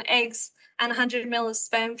 35,000 eggs and 100 ml of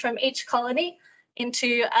sperm from each colony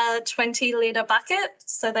into a 20-litre bucket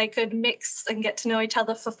so they could mix and get to know each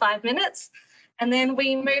other for 5 minutes. And then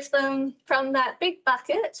we moved them from that big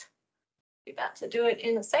bucket, we're about to do it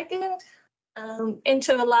in a second,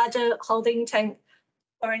 into a larger holding tank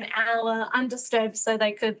for an hour undisturbed so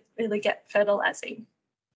they could really get fertilizing.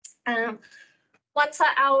 Once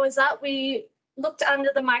that hour was up, we looked under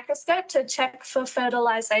the microscope to check for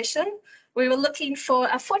fertilization. We were looking for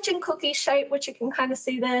a fortune cookie shape, which you can kind of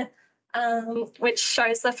see there, which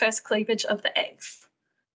shows the first cleavage of the eggs.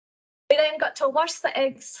 We then got to wash the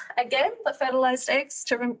eggs again, the fertilized eggs,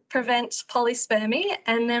 to prevent polyspermy,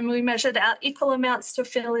 and then we measured out equal amounts to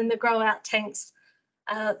fill in the grow-out tanks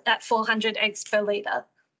at 400 eggs per litre.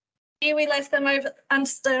 Here we left them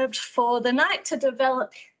undisturbed for the night to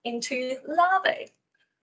develop into larvae.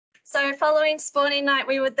 So following spawning night,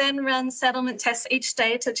 we would then run settlement tests each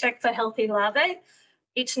day to check for healthy larvae.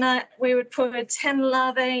 Each night we would put 10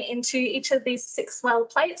 larvae into each of these 6 well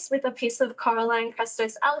plates with a piece of coralline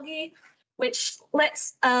crustose algae, which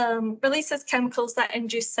releases chemicals that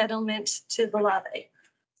induce settlement to the larvae.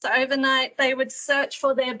 So overnight they would search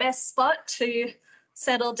for their best spot to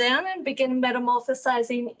settle down and begin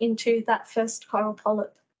metamorphosizing into that first coral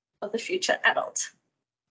polyp of the future adult.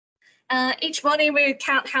 Each morning we would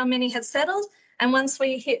count how many had settled, and once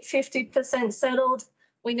we hit 50% settled,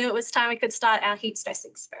 we knew it was time we could start our heat stress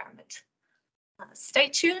experiment. Stay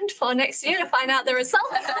tuned for next year to find out the results.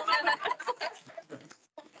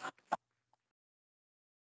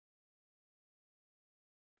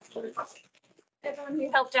 Everyone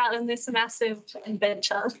who helped out in this massive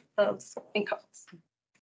adventure of corals.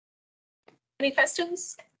 Any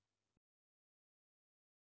questions?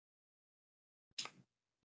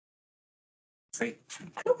 Great.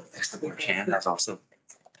 Excellent, Chan. That's awesome.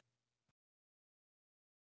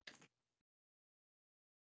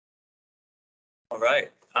 All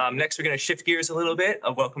right. Next, we're going to shift gears a little bit.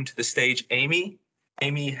 Welcome to the stage, Amy.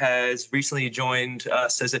 Amy has recently joined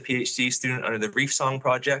us as a PhD student under the Reef Song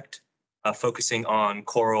project, focusing on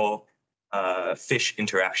coral fish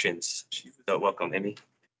interactions. So welcome, Amy.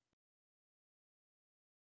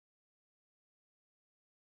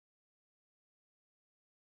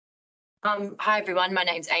 Hi everyone, my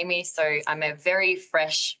name's Amy. So I'm a very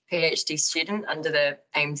fresh PhD student under the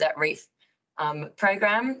AIMS at Reef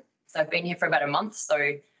program. So I've been here for about a month.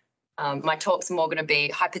 So my talks are more going to be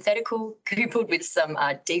hypothetical, coupled with some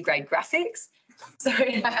D-grade graphics. So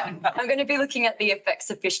I'm going to be looking at the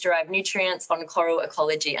effects of fish-derived nutrients on coral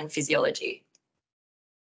ecology and physiology.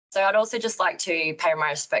 So I'd also just like to pay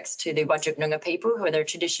my respects to the Whadjuk Noongar people, who are the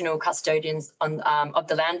traditional custodians of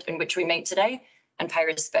the land in which we meet today, and pay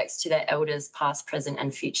respects to their elders past, present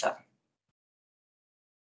and future.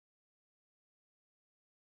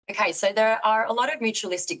 Okay, so there are a lot of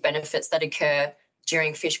mutualistic benefits that occur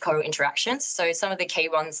during fish-coral interactions. So some of the key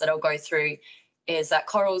ones that I'll go through is that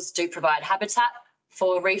corals do provide habitat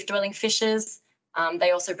for reef-dwelling fishes.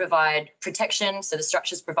 They also provide protection, so the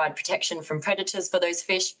structures provide protection from predators for those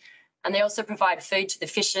fish. And they also provide food to the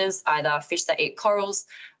fishes, either fish that eat corals,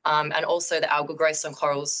 and also the algal growths on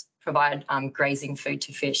corals provide grazing food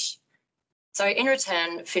to fish. So in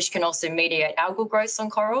return, fish can also mediate algal growths on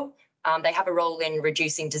coral. They have a role in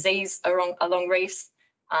reducing disease along reefs,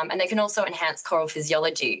 and they can also enhance coral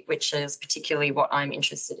physiology, which is particularly what I'm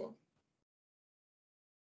interested in.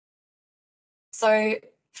 So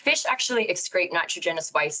fish actually excrete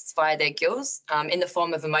nitrogenous wastes via their gills in the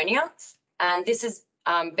form of ammonia, and this has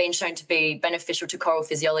been shown to be beneficial to coral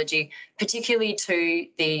physiology, particularly to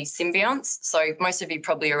the symbionts. So most of you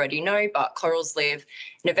probably already know, but corals live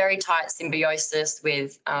in a very tight symbiosis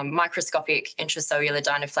with microscopic intracellular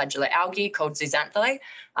dinoflagellar algae called zooxanthellae,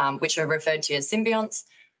 which are referred to as symbionts.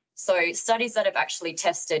 So studies that have actually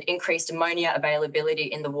tested increased ammonia availability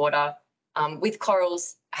in the water with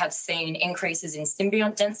corals have seen increases in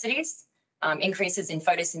symbiont densities, increases in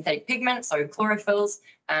photosynthetic pigments, so chlorophylls,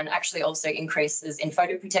 and actually also increases in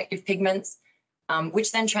photoprotective pigments,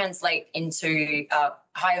 which then translate into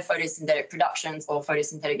higher photosynthetic productions or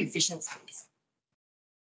photosynthetic efficiencies.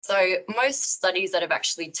 So most studies that have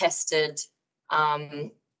actually tested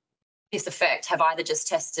this effect have either just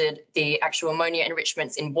tested the actual ammonia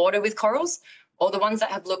enrichments in water with corals, or the ones that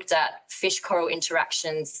have looked at fish-coral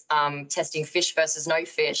interactions, testing fish versus no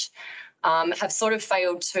fish, have sort of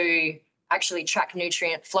failed to actually track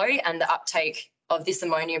nutrient flow and the uptake of this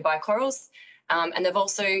ammonia by corals. And they've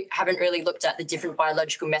also haven't really looked at the different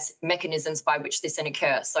biological mechanisms by which this can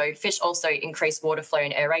occur. So fish also increase water flow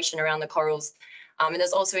and aeration around the corals. And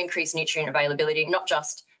there's also increased nutrient availability, not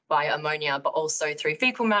just via ammonia, but also through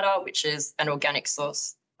fecal matter, which is an organic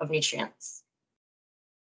source of nutrients.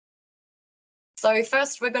 So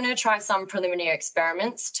first, we're going to try some preliminary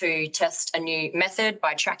experiments to test a new method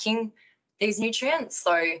by tracking these nutrients.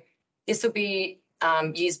 So this will be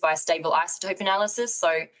used by stable isotope analysis.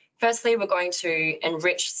 So firstly, we're going to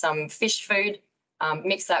enrich some fish food,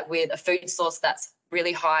 mix that with a food source that's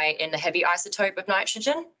really high in the heavy isotope of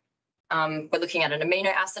nitrogen. We're looking at an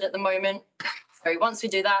amino acid at the moment. So once we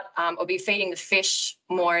do that, we'll be feeding the fish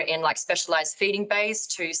more in like specialized feeding bays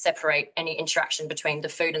to separate any interaction between the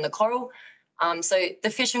food and the coral. So the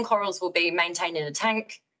fish and corals will be maintained in a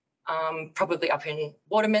tank, probably up in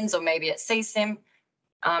Watermans or maybe at CSIM.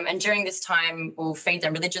 And during this time, we'll feed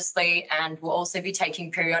them religiously, and we'll also be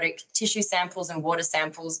taking periodic tissue samples and water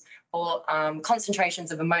samples for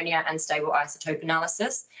concentrations of ammonia and stable isotope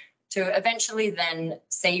analysis to eventually then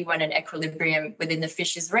see when an equilibrium within the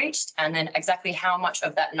fish is reached, and then exactly how much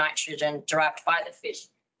of that nitrogen derived by the fish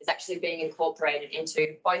is actually being incorporated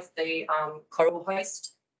into both the coral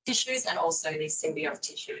host tissues and also the symbiont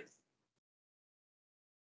tissues.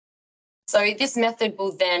 So this method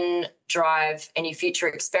will then drive any future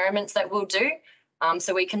experiments that we'll do.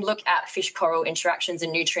 So we can look at fish-coral interactions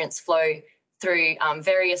and nutrients flow through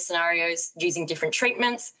various scenarios using different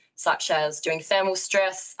treatments, such as doing thermal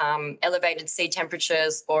stress, elevated sea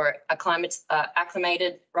temperatures, or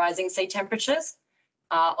acclimated rising sea temperatures.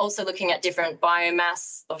 Also looking at different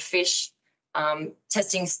biomass of fish,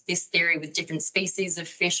 testing this theory with different species of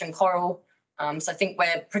fish and coral. So I think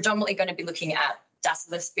we're predominantly going to be looking at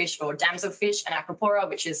dacillus fish or damselfish and acropora,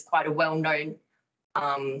 which is quite a well-known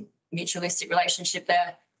mutualistic relationship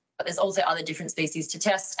there. But there's also other different species to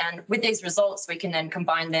test. And with these results, we can then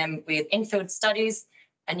combine them with in-field studies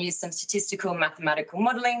and use some statistical mathematical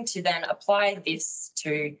modelling to then apply this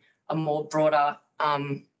to a more broader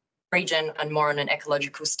region and more on an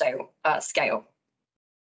ecological scale.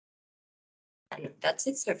 And that's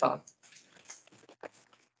it so far.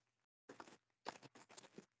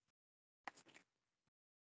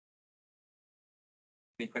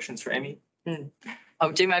 Any questions for Amy?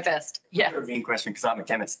 I'll do my best. Yeah. European question because I'm a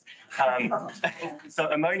chemist.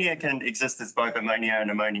 So ammonia can exist as both ammonia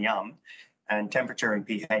and ammonium, and temperature and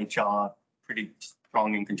pH are pretty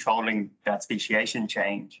strong in controlling that speciation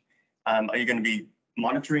change. Are you going to be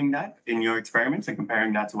monitoring that in your experiments and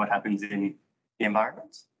comparing that to what happens in the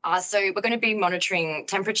environment? So we're going to be monitoring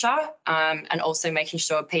temperature and also making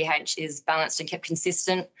sure pH is balanced and kept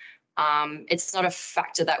consistent. It's not a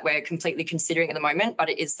factor that we're completely considering at the moment, but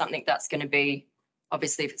it is something that's going to be,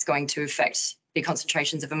 obviously, if it's going to affect the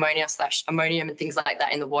concentrations of ammonia/ammonium and things like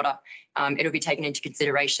that in the water, it'll be taken into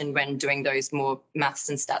consideration when doing those more maths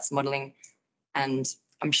and stats modelling. And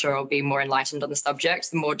I'm sure I'll be more enlightened on the subject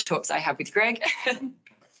the more talks I have with Greg.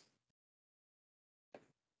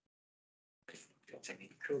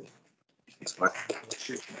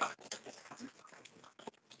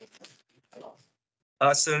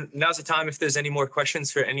 So now's the time if there's any more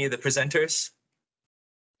questions for any of the presenters.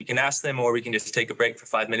 You can ask them, or we can just take a break for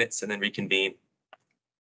 5 minutes and then reconvene.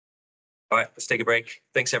 All right, let's take a break.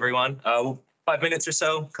 Thanks, everyone. 5 minutes or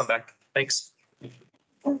so, come back. Thanks.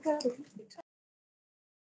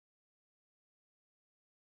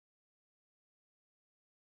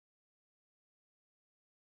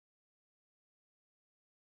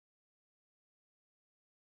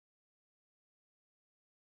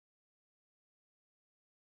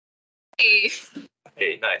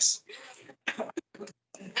 Hey, nice.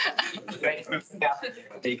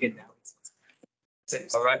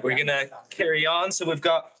 All right, we're gonna carry on. So we've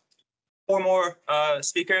got 4 more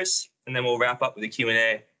speakers, and then we'll wrap up with a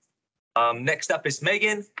Q&A. Next up is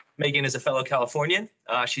Megan. Megan is a fellow Californian.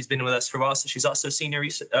 She's been with us for a while, so she's also a senior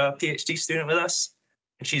PhD student with us.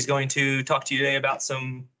 And she's going to talk to you today about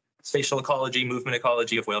some spatial ecology, movement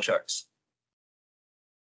ecology of whale sharks.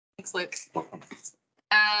 Thanks, Luke.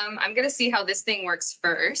 I'm going to see how this thing works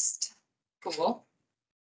first. Cool.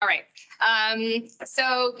 All right.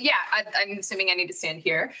 So yeah, I'm assuming I need to stand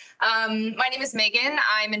here. My name is Megan.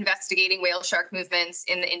 I'm investigating whale shark movements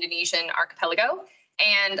in the Indonesian archipelago,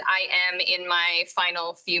 and I am in my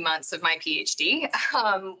final few months of my PhD.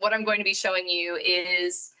 What I'm going to be showing you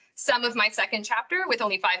is some of my second chapter with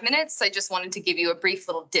only 5 minutes. I just wanted to give you a brief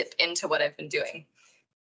little dip into what I've been doing.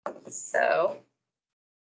 So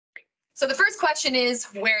the first question is,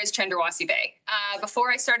 where is Cendrawasih Bay?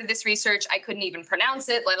 Before I started this research, I couldn't even pronounce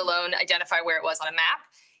it, let alone identify where it was on a map.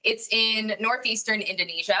 It's in northeastern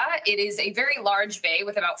Indonesia. It is a very large bay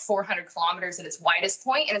with about 400 kilometers at its widest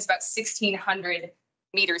point, and it's about 1,600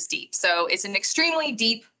 meters deep. So it's an extremely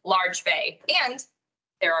deep, large bay, and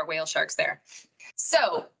there are whale sharks there.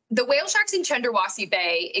 So the whale sharks in Cendrawasih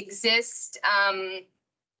Bay exist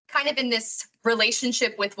kind of in this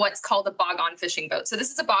relationship with what's called a bog-on fishing boat. So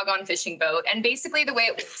this is a bog-on fishing boat, and basically the way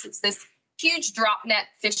it works, it's this huge drop net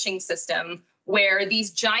fishing system where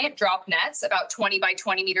these giant drop nets, about 20 by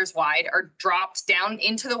 20 meters wide, are dropped down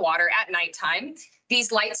into the water at nighttime.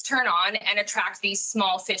 These lights turn on and attract these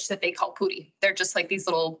small fish that they call puri. They're just like these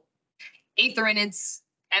little aetherids,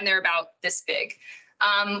 and they're about this big.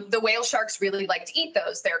 The whale sharks really like to eat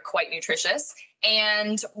those. They're quite nutritious.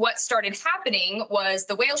 And what started happening was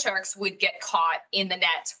the whale sharks would get caught in the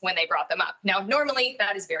net when they brought them up. Now, normally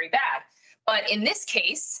that is very bad. But in this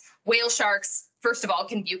case, whale sharks, first of all,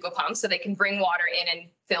 can buccal pump, so they can bring water in and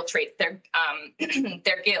filtrate their,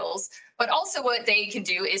 their gills. But also what they can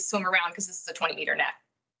do is swim around, because this is a 20-meter net.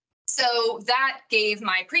 So that gave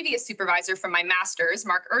my previous supervisor from my master's,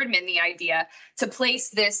 Mark Erdman, the idea to place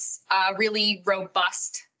this really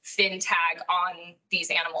robust fin tag on these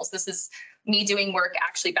animals. This is me doing work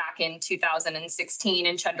actually back in 2016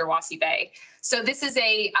 in Cendrawasih Bay. So this is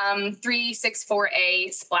a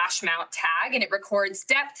 364A splash mount tag, and it records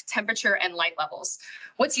depth, temperature, and light levels.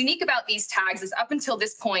 What's unique about these tags is up until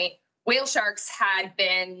this point, whale sharks had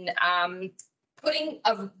been putting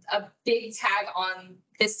a big tag on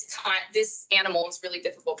this animal is really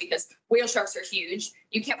difficult because whale sharks are huge.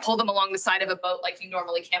 You can't pull them along the side of a boat like you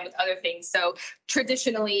normally can with other things. So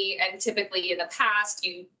traditionally and typically in the past,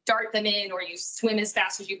 you dart them in or you swim as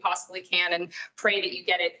fast as you possibly can and pray that you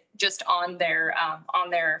get it just on their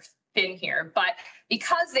fin here. But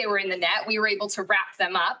because they were in the net, we were able to wrap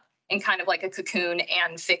them up in kind of like a cocoon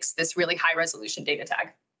and fix this really high resolution data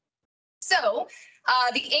tag. So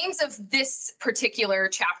the aims of this particular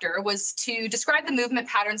chapter was to describe the movement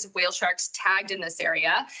patterns of whale sharks tagged in this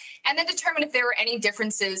area, and then determine if there were any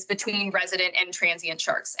differences between resident and transient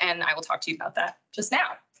sharks. And I will talk to you about that just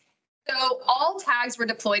now. So all tags were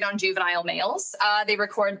deployed on juvenile males. They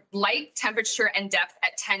record light, temperature, and depth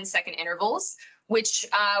at 10-second intervals, which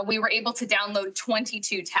we were able to download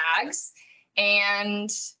 22 tags.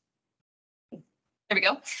 And there we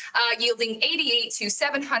go, yielding 88 to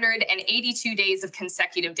 782 days of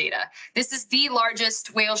consecutive data. This is the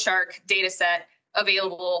largest whale shark data set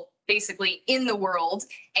available basically in the world.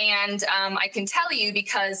 And I can tell you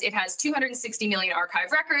because it has 260 million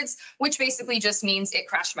archive records, which basically just means it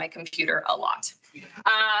crashed my computer a lot.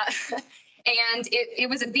 And it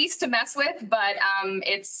was a beast to mess with, but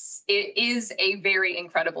it is a very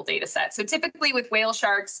incredible data set. So typically with whale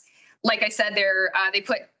sharks, like I said, they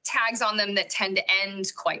put tags on them that tend to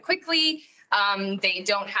end quite quickly. They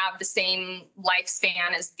don't have the same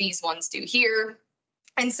lifespan as these ones do here.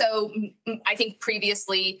 And so I think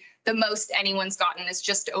previously the most anyone's gotten is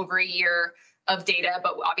just over a year of data,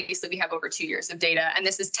 but obviously we have over 2 years of data, and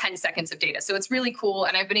this is 10 seconds of data. So it's really cool,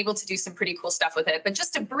 and I've been able to do some pretty cool stuff with it. But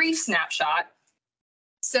just a brief snapshot.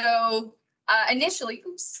 So initially,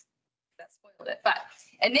 oops, that spoiled it. But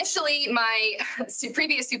initially, my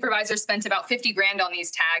previous supervisor spent about 50 grand on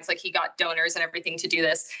these tags. Like, he got donors and everything to do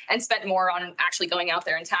this, and spent more on actually going out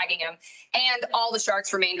there and tagging them. And all the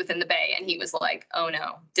sharks remained within the bay. And he was like, oh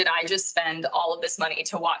no, did I just spend all of this money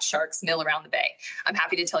to watch sharks mill around the bay? I'm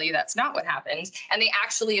happy to tell you that's not what happened. And they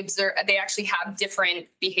actually have different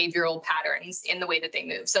behavioral patterns in the way that they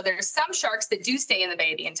move. So there's some sharks that do stay in the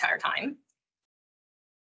bay the entire time.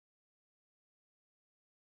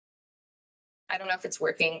 I don't know if it's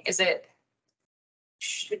working. Is it?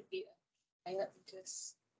 Should be. Let me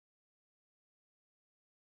just.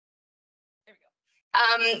 There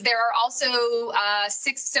we go. There are also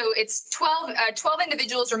 6, so it's 12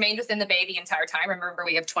 individuals remained within the bay the entire time. Remember,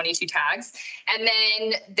 we have 22 tags. And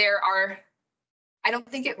then there are, I don't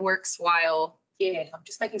think it works while. Yeah, I'm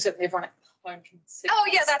just making sure that everyone at home can see. Oh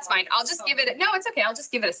yeah, that's fine. I'll just give it, no, it's okay. I'll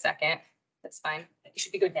just give it a second. That's fine. You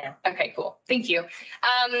should be good now. Okay, cool. Thank you.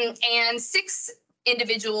 And 6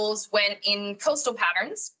 individuals went in coastal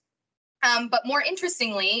patterns. But more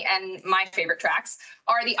interestingly, and my favorite tracks,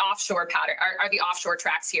 are the offshore pattern, are the offshore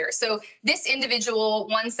tracks here. So this individual,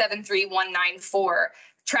 173194,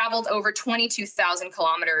 traveled over 22,000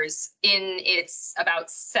 kilometers in its about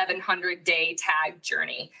 700-day tag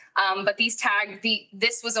journey. But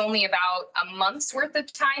this was only about a month's worth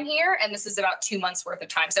of time here, and this is about 2 months worth of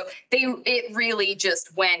time. So it really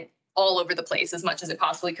just went all over the place as much as it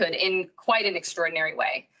possibly could in quite an extraordinary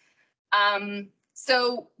way.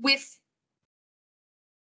 So with,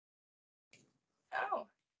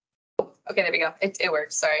 okay, there we go. It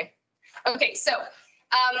worked, sorry. Okay, so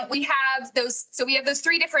we have those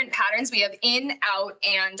 3 different patterns. We have in, out,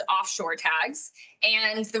 and offshore tags.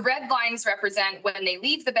 And the red lines represent when they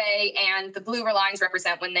leave the bay, and the blue lines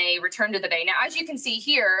represent when they return to the bay. Now, as you can see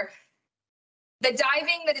here, the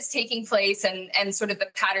diving that is taking place and sort of the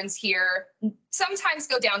patterns here sometimes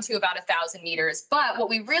go down to about 1,000 meters. But what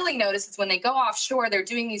we really notice is when they go offshore, they're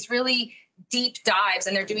doing these really deep dives,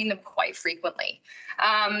 and they're doing them quite frequently.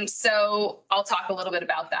 So I'll talk a little bit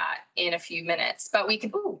about that in a few minutes, but we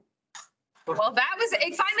can, well, that was,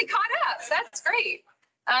 it finally caught up. That's great.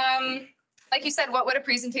 Like you said, what would a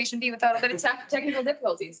presentation be without a bit of technical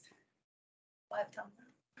difficulties? I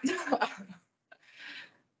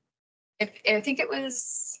think it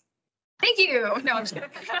was, thank you. No, I'm just kidding.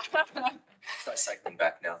 Try cycling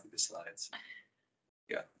back now through the slides.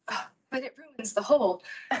 Yeah. But it ruins the whole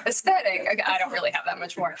aesthetic. I don't really have that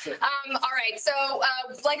much more. All right. So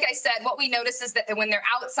like I said, what we notice is that when they're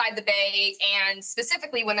outside the bay, and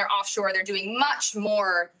specifically when they're offshore, they're doing much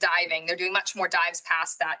more diving. They're doing much more dives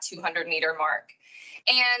past that 200-meter mark.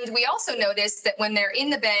 And we also notice that when they're in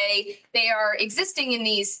the bay, they are existing in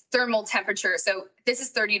these thermal temperatures. So this is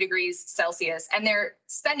 30 degrees Celsius, and they're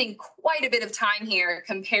spending quite a bit of time here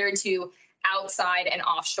compared to outside and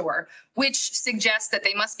offshore, which suggests that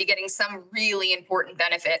they must be getting some really important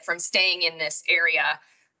benefit from staying in this area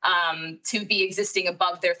to be existing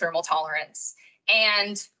above their thermal tolerance.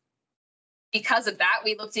 And because of that,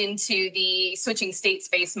 we looked into the switching state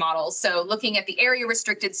space models. So looking at the area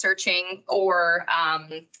restricted searching or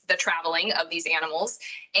the traveling of these animals.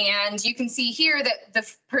 And you can see here that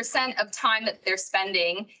the percent of time that they're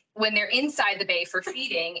spending when they're inside the bay for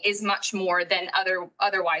feeding is much more than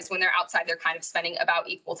otherwise. When they're outside, they're kind of spending about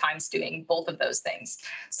equal times doing both of those things.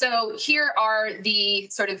 So here are the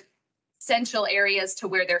sort of central areas to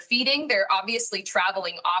where they're feeding. They're obviously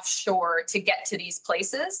traveling offshore to get to these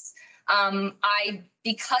places.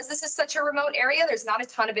 Because this is such a remote area, there's not a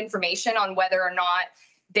ton of information on whether or not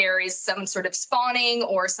there is some sort of spawning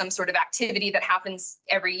or some sort of activity that happens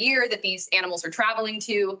every year that these animals are traveling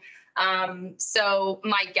to. So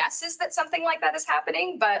my guess is that something like that is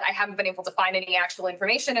happening, but I haven't been able to find any actual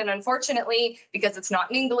information. And unfortunately, because it's not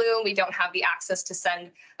Ningaloo, we don't have the access to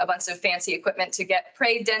send a bunch of fancy equipment to get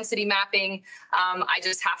prey density mapping. I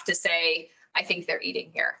just have to say, I think they're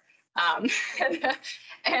eating here.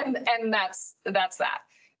 And that's that.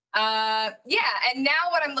 Yeah, and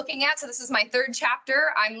now what I'm looking at, so this is my 3rd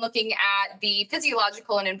chapter, I'm looking at the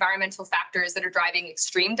physiological and environmental factors that are driving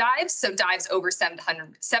extreme dives, so dives over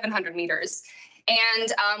 700 meters.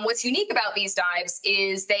 And what's unique about these dives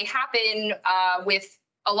is they happen with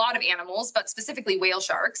a lot of animals, but specifically whale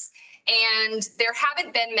sharks. And there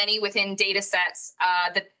haven't been many within data sets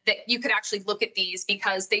that you could actually look at these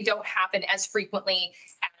because they don't happen as frequently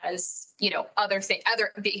as, other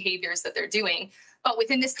behaviors that they're doing. But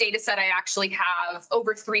within this data set, I actually have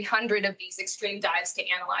over 300 of these extreme dives to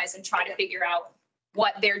analyze and try to figure out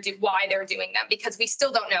why they're doing them, because we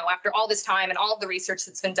still don't know. After all this time and all of the research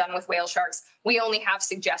that's been done with whale sharks, we only have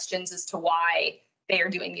suggestions as to why they are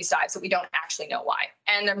doing these dives, but we don't actually know why.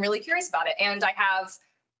 And I'm really curious about it. And I have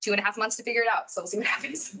 2.5 months to figure it out. So we'll see what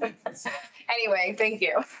happens. Anyway, thank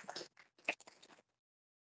you.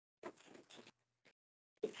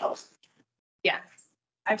 Yeah.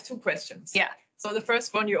 I have two questions. Yeah. So the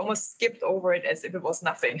first one, you almost skipped over it as if it was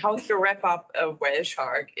nothing. How do you wrap up a whale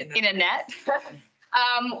shark in a net?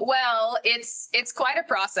 Well, it's quite a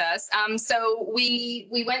process. So we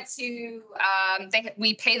went to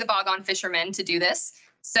we pay the bog-on fishermen to do this.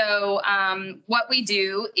 So what we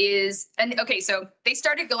do is, so they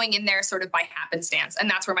started going in there sort of by happenstance, and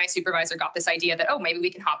that's where my supervisor got this idea that, oh, maybe we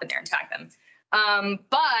can hop in there and tag them.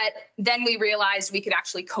 But then we realized we could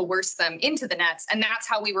actually coerce them into the nets, and that's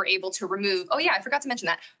how we were able to remove, oh yeah, I forgot to mention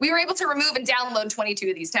that. We were able to remove and download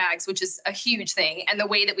 22 of these tags, which is a huge thing. And the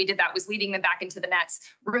way that we did that was leading them back into the nets,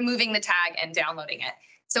 removing the tag and downloading it.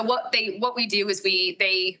 So what we do is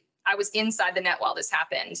I was inside the net while this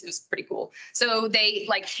happened. It was pretty cool. So they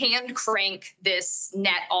like hand crank this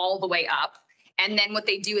net all the way up. And then what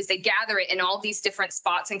they do is they gather it in all these different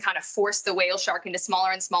spots and kind of force the whale shark into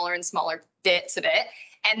smaller and smaller and smaller bits of it.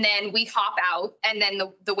 And then we hop out, and then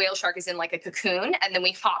the whale shark is in like a cocoon. And then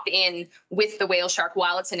we hop in with the whale shark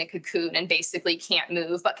while it's in a cocoon and basically can't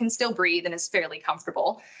move, but can still breathe and is fairly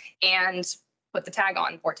comfortable, and put the tag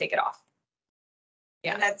on or take it off.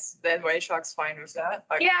 Yeah, and that whale shark's fine with that.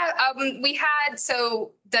 Okay. Yeah, we had someone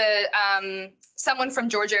from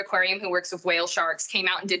Georgia Aquarium who works with whale sharks came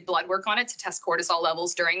out and did blood work on it to test cortisol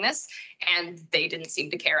levels during this, and they didn't seem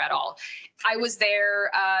to care at all. I was there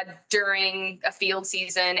during a field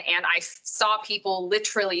season, and I saw people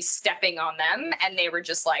literally stepping on them, and they were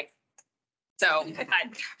just like, so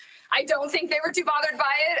I don't think they were too bothered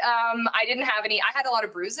by it. I didn't have any. I had a lot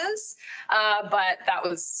of bruises, but that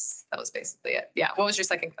was basically it. Yeah. What was your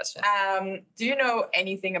second question? Do you know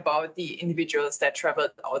anything about the individuals that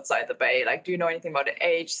traveled outside the bay? Like, do you know anything about the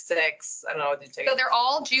age, sex? I don't know. So they're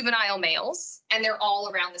all juvenile males, and they're all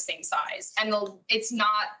around the same size. And it's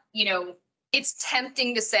not, it's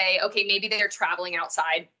tempting to say, okay, maybe they're traveling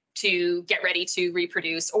outside to get ready to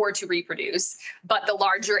reproduce, but the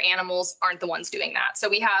larger animals aren't the ones doing that. So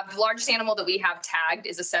we have the largest animal that we have tagged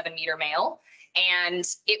is a 7-meter male, and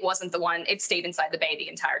it wasn't the one, it stayed inside the bay the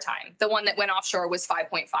entire time. The one that went offshore was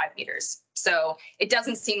 5.5 meters. So it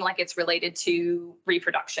doesn't seem like it's related to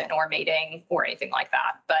reproduction or mating or anything like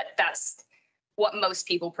that, but that's what most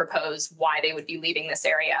people propose why they would be leaving this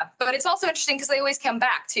area. But it's also interesting because they always come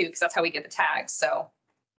back too, because that's how we get the tags. So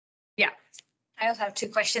yeah. I also have two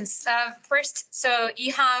questions. First, so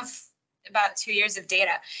you have about 2 years of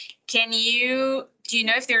data. Do you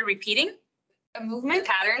know if they're repeating a movement?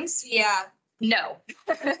 Patterns? Yeah. No.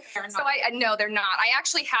 No, they're not. I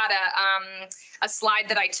actually had a slide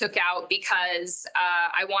that I took out because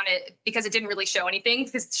because it didn't really show anything,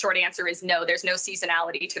 because the short answer is no, there's no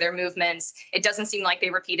seasonality to their movements. It doesn't seem like they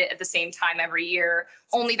repeat it at the same time every year.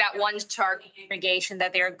 Only that one chart irrigation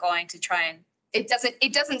that they're going to try and it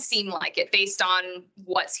doesn't seem like it based on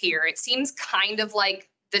what's here. It seems kind of like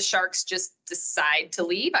the sharks just decide to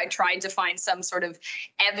leave. I tried to find some sort of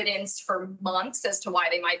evidence for months as to why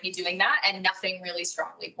they might be doing that, and nothing really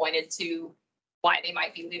strongly pointed to why they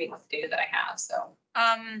might be leaving with the data that I have. So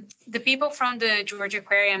the people from the Georgia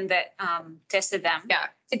Aquarium that tested them, yeah,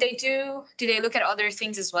 did they look at other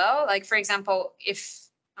things as well? Like, for example, if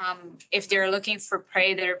they're looking for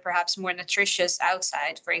prey that are perhaps more nutritious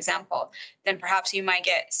outside, for example, then perhaps you might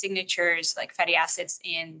get signatures like fatty acids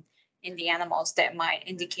in the animals that might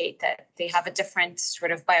indicate that they have a different sort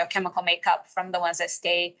of biochemical makeup from the ones that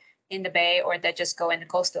stay in the bay or that just go in the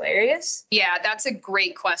coastal areas? Yeah, that's a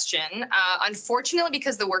great question. Unfortunately,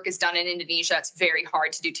 because the work is done in Indonesia, it's very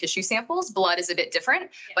hard to do tissue samples. Blood is a bit different,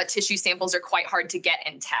 but tissue samples are quite hard to get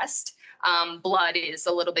and test. Blood is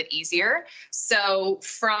a little bit easier. So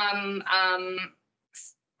from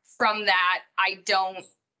that, I don't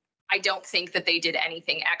think that they did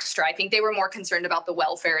anything extra. I think they were more concerned about the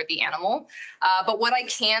welfare of the animal. But what I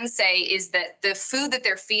can say is that the food that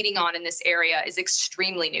they're feeding on in this area is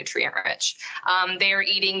extremely nutrient rich. They're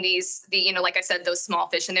eating like I said, those small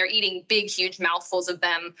fish, and they're eating big, huge mouthfuls of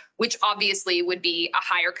them, which obviously would be a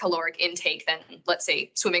higher caloric intake than, let's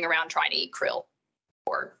say, swimming around trying to eat krill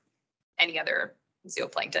or any other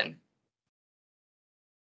zooplankton.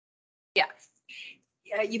 Yeah.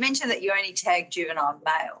 You mentioned that you only tag juvenile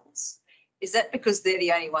males. Is that because they're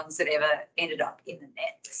the only ones that ever ended up in the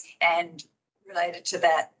nets? And related to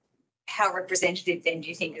that, how representative then do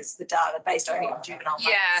you think is the data based only on juvenile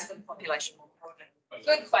males for the population more broadly?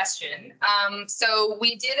 Good question. So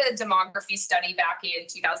we did a demography study back in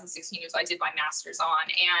 2016, which I did my master's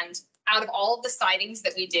on, and out of all of the sightings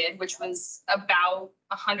that we did, which was about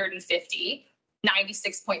 150,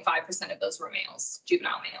 96.5% of those were males,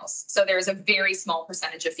 juvenile males. So there's a very small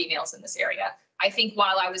percentage of females in this area. I think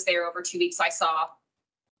while I was there over 2 weeks, I saw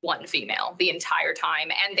one female the entire time,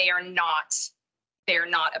 and they're not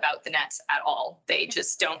about the nets at all. They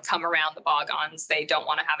just don't come around the boggons. They don't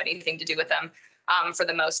want to have anything to do with them for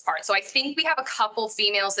the most part. So I think we have a couple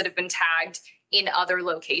females that have been tagged in other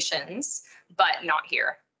locations, but not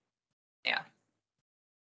here. Yeah.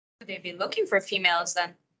 They've been looking for females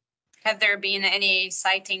then. Have there been any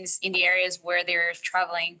sightings in the areas where they're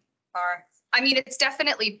traveling far? I mean, it's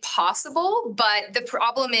definitely possible, but the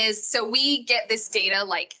problem is, so we get this data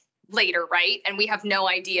like later, right? And we have no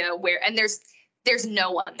idea where, and there's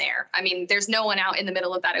no one there. I mean, there's no one out in the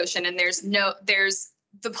middle of that ocean, and there's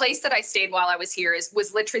the place that I stayed while I was here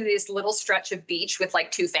was literally this little stretch of beach with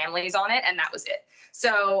like 2 families on it, and that was it.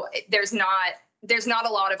 So there's not a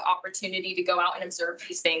lot of opportunity to go out and observe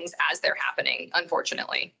these things as they're happening,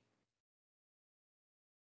 unfortunately.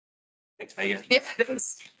 Thanks, Megan. Yeah,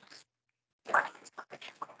 thanks.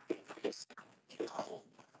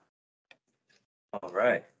 All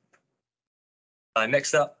right.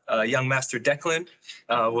 Next up, young Master Declan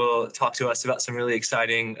will talk to us about some really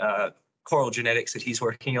exciting coral genetics that he's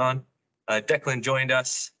working on. Declan joined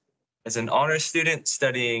us as an honors student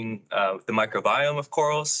studying the microbiome of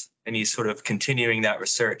corals, and he's sort of continuing that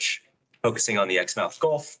research, focusing on the Exmouth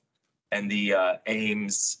Gulf and the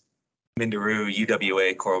AIMS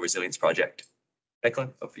UWA Coral Resilience Project.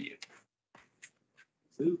 Declan, over to you.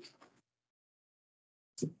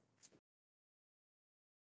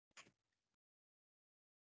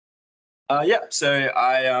 So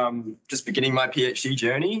I just beginning my PhD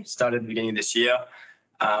journey, started at the beginning of this year,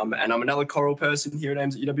 and I'm another coral person here at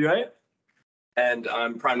AIMS at UWA, and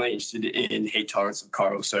I'm primarily interested in heat tolerance of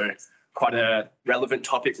coral, so quite a relevant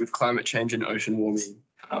topic with climate change and ocean warming,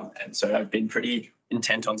 and so I've been pretty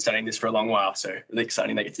intent on studying this for a long while, so really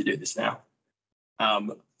exciting they get to do this now.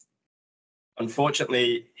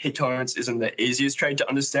 Unfortunately, heat tolerance isn't the easiest trait to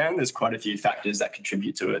understand. There's quite a few factors that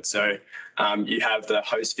contribute to it. So you have the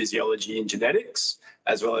host physiology and genetics,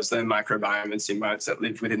 as well as the microbiome and symbiotes that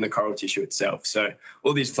live within the coral tissue itself. So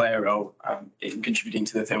all these play a role in contributing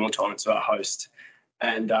to the thermal tolerance of our host.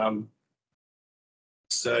 And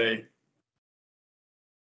so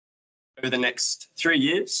over the next 3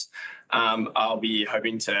 years, I'll be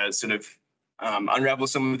hoping to sort of unravel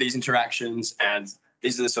some of these interactions, and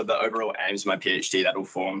these are the sort of the overall aims of my PhD that will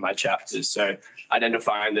form my chapters. So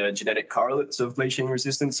identifying the genetic correlates of bleaching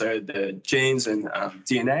resistance, so the genes and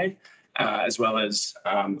DNA, as well as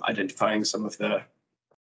identifying some of the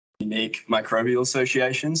unique microbial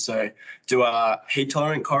associations. So do our heat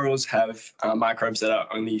tolerant corals have microbes that are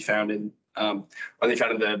only found in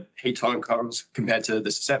the heat tolerant corals compared to the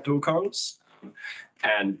susceptible corals?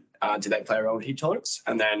 And do they play a role in heat tolerance?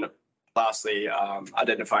 And then lastly,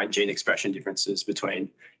 identifying gene expression differences between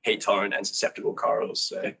heat tolerant and susceptible corals.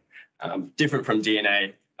 So different from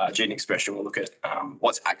DNA, gene expression will look at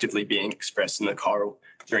what's actively being expressed in the coral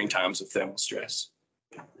during times of thermal stress.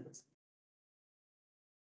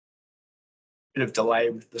 Bit of delay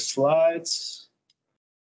with the slides.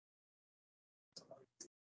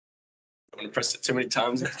 I want to press it too many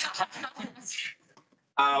times.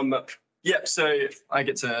 Yep, so I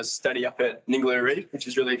get to study up at Ningaloo Reef, which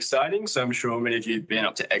is really exciting. So I'm sure many of you have been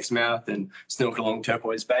up to Exmouth and snorkeled along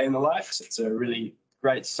Turquoise Bay and the like. So it's a really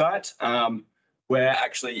great site. We're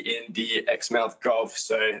actually in the Exmouth Gulf.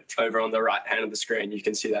 So over on the right hand of the screen, you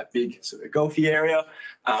can see that big sort of Gulfy area.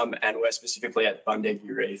 And we're specifically at Bundegi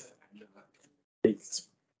Reef. It's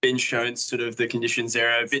been shown sort of the conditions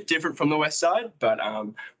there are a bit different from the west side, but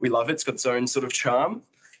we love it. It's got its own sort of charm.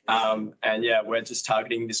 And yeah, we're just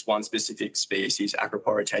targeting this one specific species,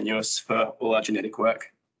 Acropora tenuis, for all our genetic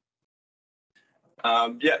work.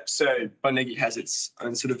 Yeah, so Bundegi has its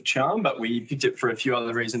own sort of charm, but we picked it for a few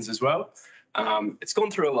other reasons as well. It's gone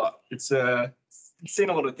through a lot. It's seen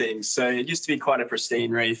a lot of things. So it used to be quite a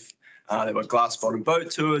pristine reef. There were glass bottom boat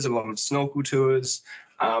tours, a lot of snorkel tours,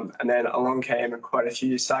 and then along came quite a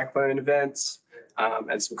few cyclone events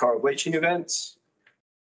and some coral bleaching events.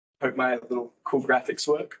 Hope my little cool graphics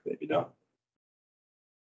work, maybe not.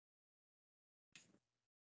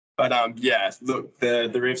 But yeah, look,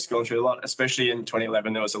 the reef's gone through a lot, especially in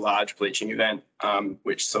 2011, there was a large bleaching event,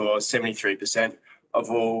 which saw 73%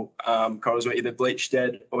 of all corals were either bleached,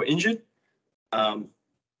 dead or injured. A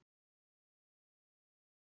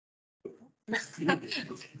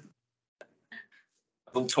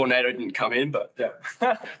little tornado didn't come in, but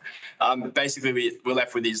yeah. Basically, we're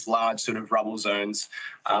left with these large sort of rubble zones,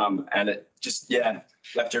 and it just, yeah,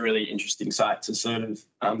 left a really interesting site to sort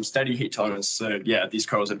of study heat tolerance. So yeah, these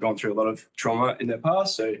corals have gone through a lot of trauma in their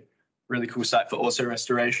past, so really cool site for also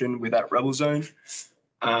restoration with that rubble zone.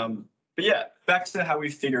 But yeah, back to how we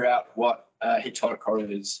figure out what heat tolerant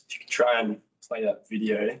coral is. If you could try and play that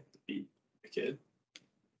video, it'd be wicked.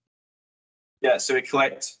 Yeah, so we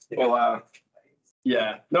collect all our,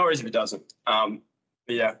 yeah, no worries if it doesn't. But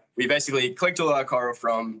yeah, we basically collect all our coral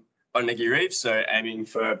from Onegi Reef, so aiming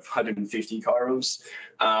for 150 corals,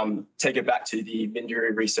 take it back to the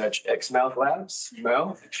Minduru Research XML labs,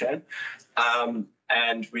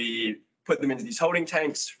 and we put them into these holding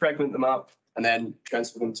tanks, fragment them up, and then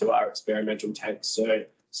transfer them to our experimental tanks. So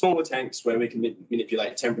smaller tanks where we can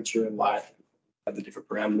manipulate temperature and light at the different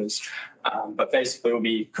parameters. But basically we'll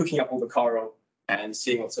be cooking up all the coral and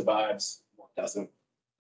seeing what survives, what doesn't.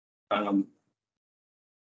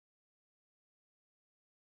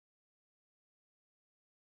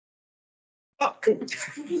 Oh, cool.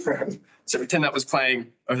 So pretend that was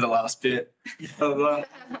playing over the last bit of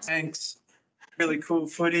tanks. Really cool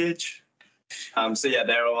footage. So yeah,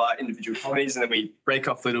 they're all our individual colonies, and then we break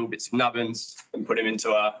off little bits of nubbins and put them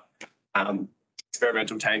into our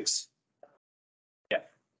experimental tanks. Yeah.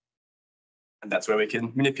 And that's where we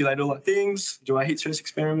can manipulate all our things, do our heat stress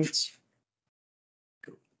experiments.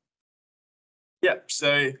 Cool. Yeah,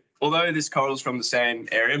 so although this coral is from the same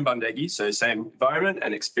area in Bundegi, so same environment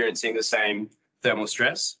and experiencing the same thermal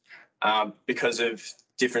stress, because of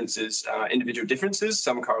differences, individual differences,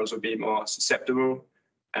 some corals will be more susceptible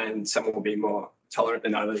and some will be more tolerant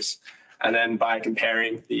than others. And then by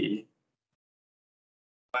comparing the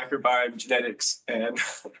microbiome genetics and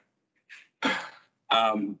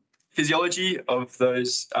physiology of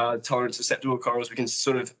those tolerant susceptible corals, we can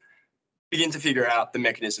sort of begin to figure out the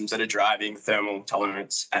mechanisms that are driving thermal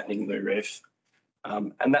tolerance at Ningaloo Reef.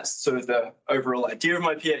 And that's sort of the overall idea of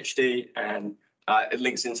my PhD, and it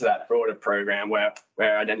links into that broader program where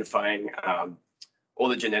we're identifying all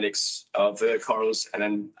the genetics of the corals and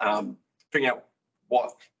then figuring out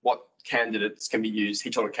what candidates can be used,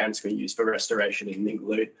 heat tolerant candidates can be used for restoration in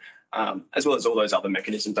Ningaloo, as well as all those other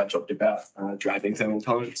mechanisms I talked about driving thermal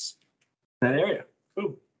tolerance in that area.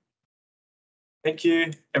 Cool. Thank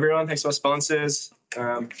you, everyone. Thanks to our sponsors.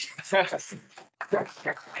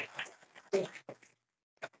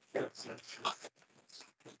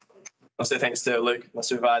 Also, thanks to Luke, my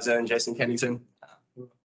supervisor, and Jason Kennington.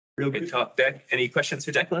 Real good talk there. Any questions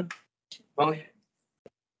for Declan? Molly?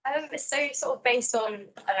 So sort of based on,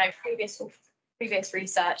 I don't know, previous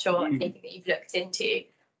research or anything that you've looked into,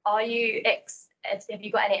 have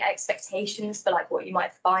you got any expectations for like what you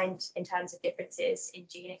might find in terms of differences in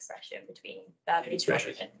gene expression between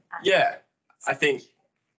expression and yeah, I think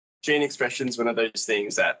gene expression is one of those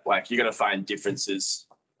things that like you're going to find differences,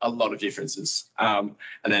 a lot of differences, and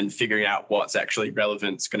then figuring out what's actually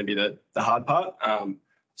relevant is going to be the hard part.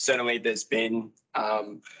 Certainly there's been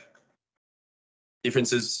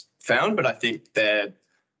differences found, but I think the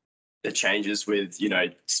changes with,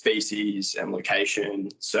 species and location.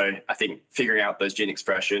 So I think figuring out those gene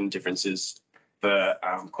expression differences for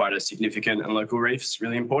quite a significant and local reefs is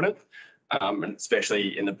really important, and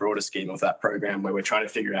especially in the broader scheme of that program where we're trying to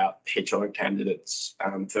figure out heat tolerant candidates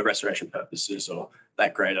for restoration purposes or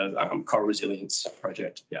that greater coral resilience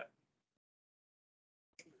project. Yeah.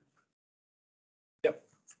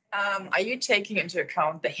 Are you taking into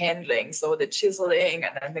account the handling, so the chiseling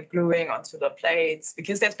and then the gluing onto the plates?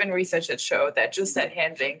 Because there's been research that showed that just that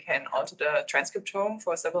handling can alter the transcriptome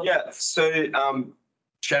for several. Yeah, so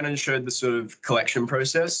Shannon showed the sort of collection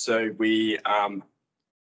process. So we,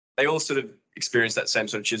 they all sort of experience that same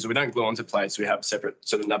sort of chisel. We don't glue onto plates. We have separate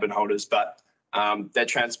sort of nubbin holders, but they're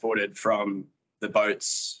transported from the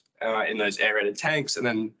boats in those aerated tanks, and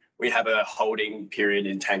then we have a holding period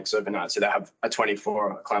in tanks overnight. So they have a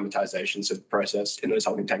 24 acclimatization sort of process in those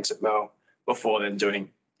holding tanks at Mel before then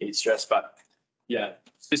doing heat stress. But yeah,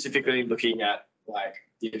 specifically looking at like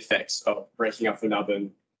the effects of breaking up the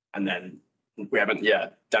nubbin, and then we haven't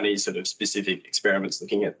done any sort of specific experiments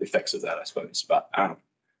looking at the effects of that, I suppose. But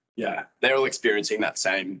yeah, they're all experiencing that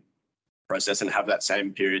same process and have that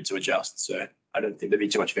same period to adjust. So I don't think there'd be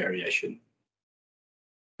too much variation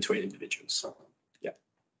between individuals. So, yeah.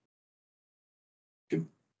 Good.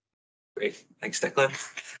 Great. Thanks, Declan.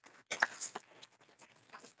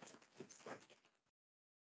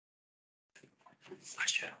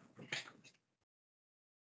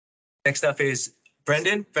 Next up is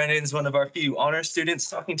Brendan. Brendan's one of our few honor students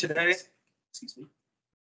talking today. Excuse me.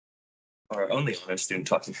 Our only honor student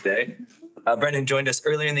talking today. Brendan joined us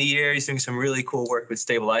earlier in the year. He's doing some really cool work with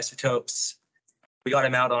stable isotopes. We got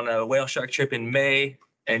him out on a whale shark trip in May,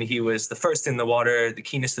 and he was the first in the water, the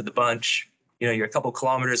keenest of the bunch. You know, you're a couple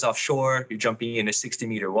kilometers offshore, you're jumping into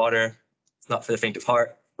 60-meter water. It's not for the faint of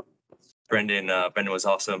heart. Brendan. Brendan was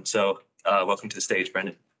awesome. So welcome to the stage,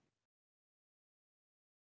 Brendan.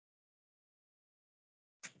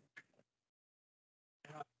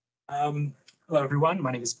 Hello, everyone.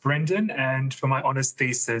 My name is Brendan, and for my honours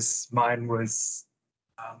thesis, mine was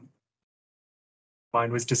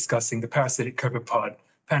discussing the parasitic copepod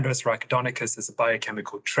Pandarus rhacodonychus as a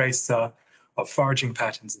biochemical tracer of foraging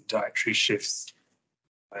patterns and dietary shifts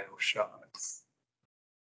of whale sharks.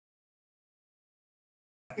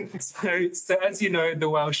 So as you know, the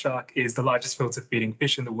whale shark is the largest filter-feeding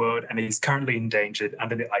fish in the world and is currently endangered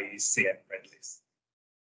under the IUCN Red List.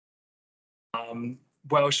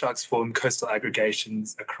 Whale sharks form coastal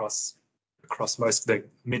aggregations across most of the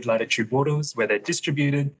mid-latitude waters where they're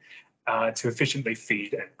distributed to efficiently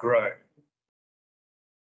feed and grow.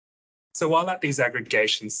 So while at these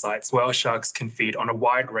aggregation sites, whale sharks can feed on a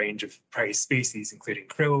wide range of prey species, including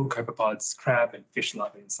krill, copepods, crab, and fish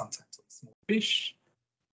larvae, and sometimes small fish.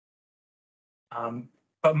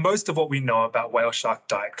 But most of what we know about whale shark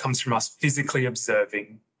diet comes from us physically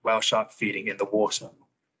observing whale shark feeding in the water.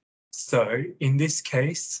 So in this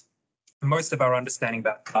case, most of our understanding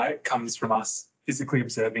about diet comes from us physically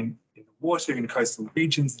observing in the water in coastal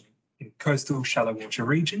regions, in coastal shallow water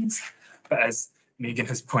regions. But as Megan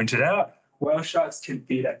has pointed out, whale sharks can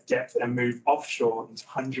feed at depth and move offshore into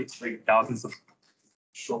hundreds, thousands of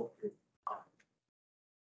short periods of time.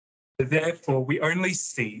 Therefore, we only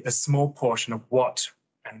see a small portion of what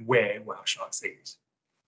and where whale sharks eat.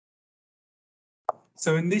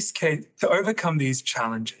 So in this case, to overcome these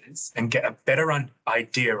challenges and get a better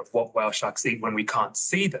idea of what whale sharks eat when we can't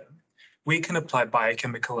see them, we can apply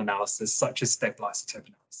biochemical analysis such as stable isotope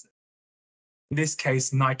analysis. In this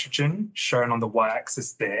case, nitrogen, shown on the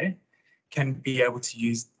y-axis there, can be able to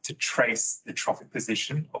use to trace the trophic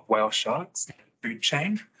position of whale sharks in the food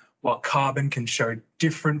chain, while carbon can show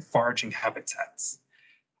different foraging habitats.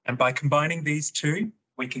 And by combining these two,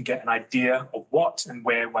 we can get an idea of what and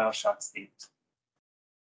where whale sharks eat.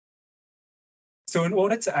 So in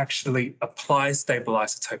order to actually apply stable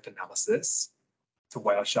isotope analysis to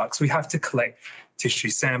whale sharks, we have to collect tissue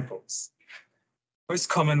samples. Most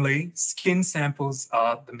commonly, skin samples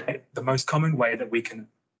are the most common way that we can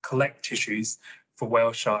collect tissues for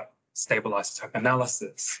whale shark stable isotope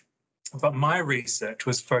analysis. But my research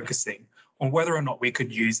was focusing on whether or not we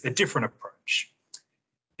could use a different approach.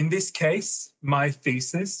 In this case, my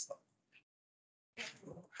thesis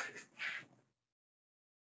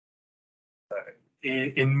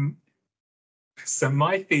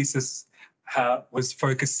was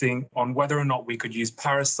focusing on whether or not we could use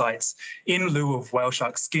parasites in lieu of whale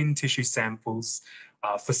shark skin tissue samples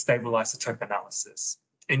for stable isotope analysis.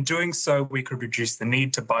 In doing so, we could reduce the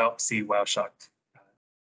need to biopsy whale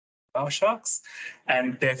sharks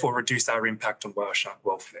and therefore reduce our impact on whale shark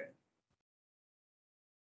welfare.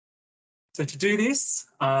 So to do this,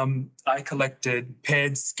 I collected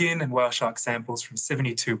paired skin and whale shark samples from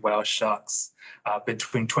 72 whale sharks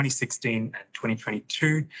between 2016 and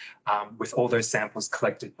 2022, with all those samples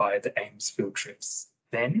collected by the AIMS field trips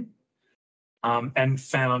then, and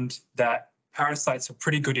found that parasites are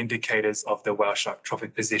pretty good indicators of the whale shark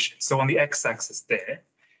trophic position. So on the x-axis there,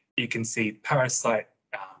 you can see parasite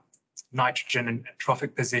nitrogen and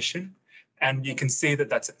trophic position, and you can see that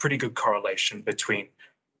that's a pretty good correlation between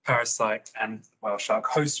parasite and whale shark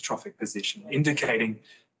host trophic position, indicating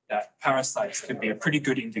that parasites could be a pretty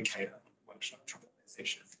good indicator of whale shark trophic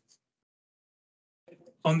position.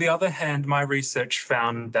 On the other hand, my research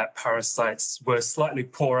found that parasites were slightly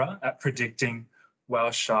poorer at predicting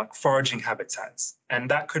whale shark foraging habitats, and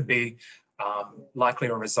that could be likely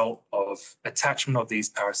a result of attachment of these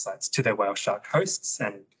parasites to their whale shark hosts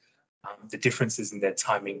and the differences in their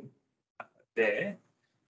timing there,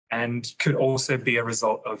 and could also be a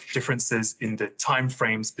result of differences in the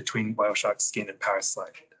timeframes between whale shark skin and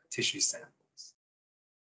parasite tissue samples.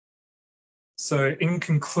 So in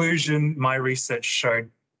conclusion, my research showed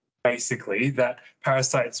basically that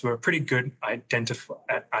parasites were pretty good at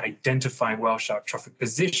identifying whale shark trophic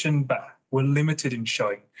position, but were limited in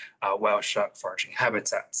showing whale shark foraging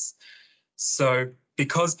habitats. So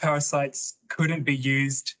because parasites couldn't be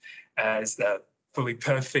used as a fully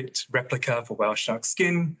perfect replica for whale shark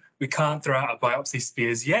skin, we can't throw out our biopsy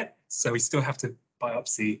spears yet, so we still have to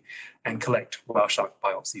biopsy and collect whale shark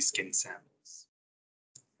biopsy skin samples.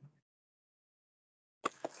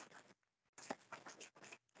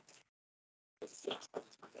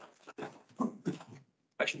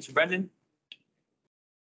 Questions for Brendan?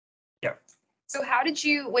 Yeah. So how did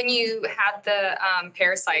you, when you had the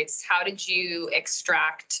parasites, how did you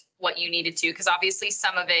extract what you needed to? Because obviously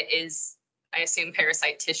some of it is, I assume,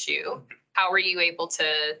 parasite tissue. How were you able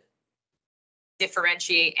to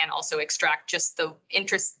differentiate and also extract just the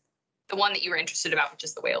one that you were interested about, which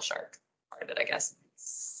is the whale shark part of it, I guess.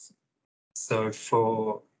 So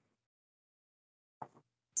for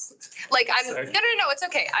like no, it's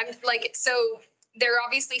okay. I'm like, so they're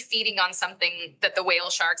obviously feeding on something that the whale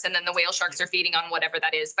sharks, and then the whale sharks are feeding on whatever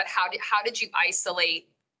that is. But how did you isolate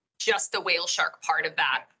just the whale shark part of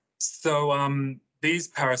that? So these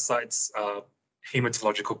parasites are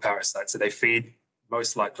hematological parasites, so they feed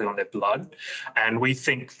most likely on their blood. And we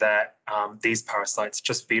think that these parasites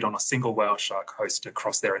just feed on a single whale shark host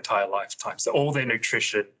across their entire lifetime. So all their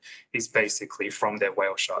nutrition is basically from their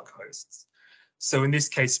whale shark hosts. So in this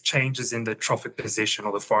case, changes in the trophic position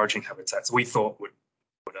or the foraging habitats we thought would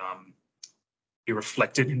be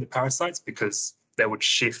reflected in the parasites because they would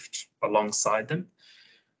shift alongside them.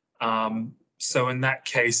 So in that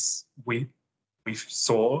case, we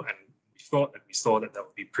saw that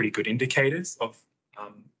would be pretty good indicators of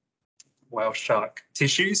whale shark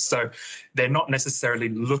tissues. So they're not necessarily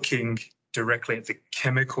looking directly at the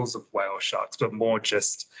chemicals of whale sharks, but more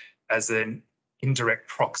just as an indirect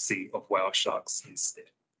proxy of whale sharks instead.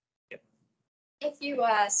 Yeah. If you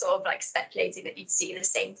were sort of like speculating that you'd see the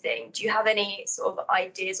same thing, do you have any sort of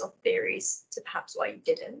ideas or theories to perhaps why you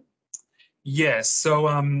didn't? Yeah, so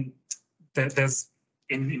there's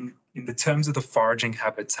in the terms of the foraging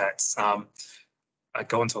habitats, I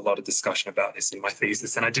go into a lot of discussion about this in my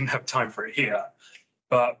thesis, and I didn't have time for it here.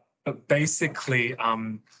 But basically,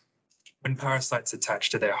 when parasites attach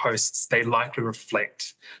to their hosts, they likely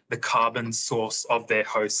reflect the carbon source of their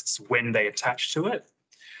hosts when they attach to it.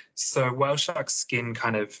 So whale shark skin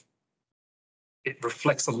it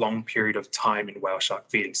reflects a long period of time in whale shark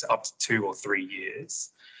feeding, so up to 2 or 3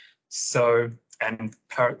 years. So, and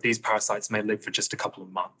these parasites may live for just a couple of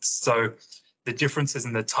months. So the differences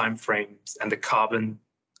in the timeframes and the carbon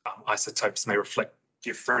isotopes may reflect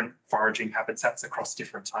different foraging habitats across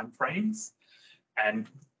different timeframes. And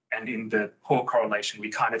in the poor correlation, we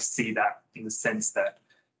kind of see that in the sense that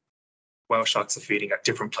whale sharks are feeding at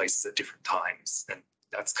different places at different times. And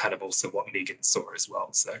that's kind of also what Megan saw as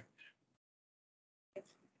well. So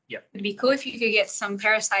yeah. It'd be cool if you could get some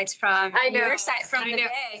parasites from your side from the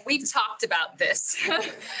bay. We've talked about this.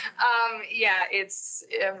 Yeah, it's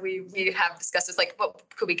we have discussed this, like, well,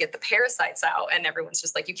 could we get the parasites out? And everyone's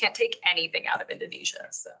just like, you can't take anything out of Indonesia.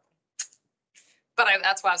 So, but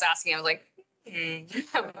that's why I was asking. I was like,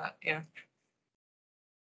 yeah.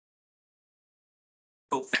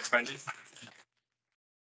 Cool. Thanks, Brendan.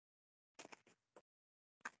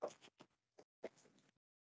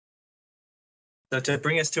 So to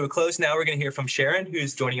bring us to a close now, we're going to hear from Sharon,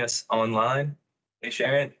 who's joining us online. Hey,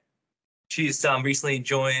 Sharon. She's recently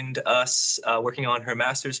joined us working on her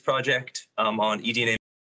master's project on eDNA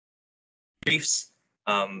reefs,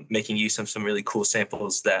 making use of some really cool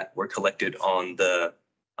samples that were collected on the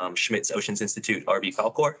Schmitz Oceans Institute RV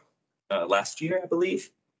Falkor last year, I believe.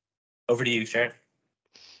 Over to you, Sharon.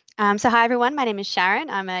 So hi, everyone. My name is Sharon.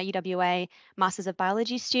 I'm a UWA Masters of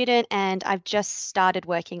Biology student, and I've just started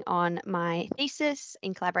working on my thesis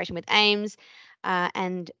in collaboration with AIMS.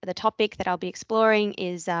 And the topic that I'll be exploring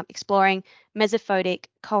is exploring mesophotic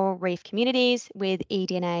coral reef communities with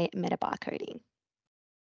eDNA metabarcoding.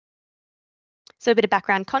 So a bit of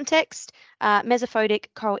background context. Mesophotic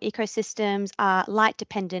coral ecosystems are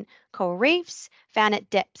light-dependent coral reefs found at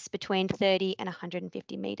depths between 30 and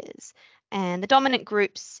 150 metres. And the dominant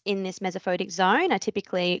groups in this mesophotic zone are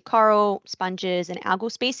typically coral, sponges, and algal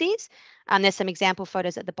species. There's some example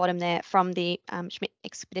photos at the bottom there from the Schmidt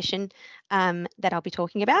expedition that I'll be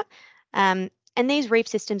talking about. And these reef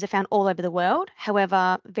systems are found all over the world.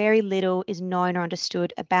 However, very little is known or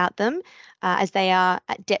understood about them as they are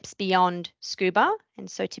at depths beyond scuba. And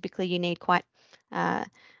so typically you need quite, I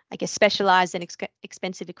guess, specialised and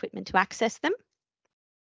expensive equipment to access them.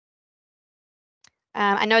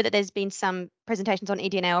 I know that there's been some presentations on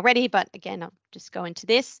eDNA already, but again, I'll just go into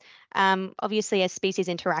this. Obviously, as species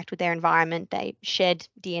interact with their environment, they shed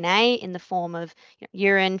DNA in the form of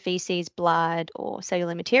urine, feces, blood, or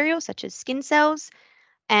cellular material, such as skin cells.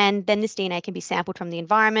 And then this DNA can be sampled from the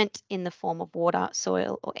environment in the form of water,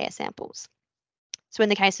 soil, or air samples. So in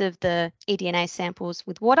the case of the eDNA samples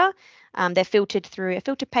with water, they're filtered through a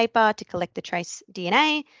filter paper to collect the trace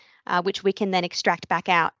DNA, which we can then extract back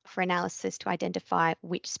out for analysis to identify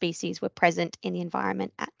which species were present in the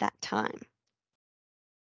environment at that time.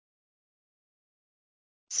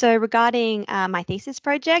 So regarding my thesis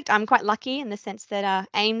project, I'm quite lucky in the sense that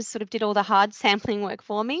AIMS sort of did all the hard sampling work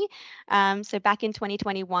for me. So back in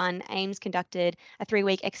 2021, AIMS conducted a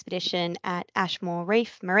 3-week expedition at Ashmore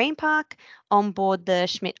Reef Marine Park on board the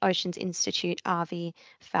Schmidt Oceans Institute RV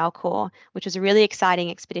Falcor, which was a really exciting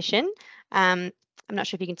expedition. I'm not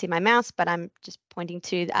sure if you can see my mouse, but I'm just pointing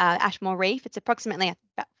to Ashmore Reef. It's approximately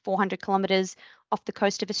about 400 kilometres off the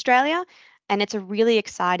coast of Australia. And it's a really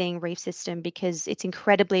exciting reef system because it's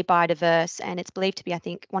incredibly biodiverse, and it's believed to be, I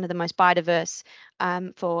think, one of the most biodiverse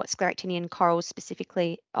for scleractinian corals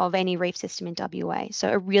specifically of any reef system in WA. So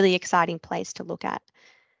a really exciting place to look at.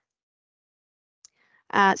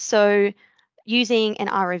 So using an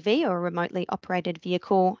ROV, or a remotely operated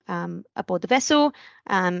vehicle, aboard the vessel,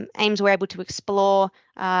 AIMS were able to explore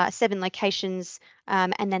 7 locations,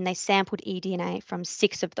 and then they sampled eDNA from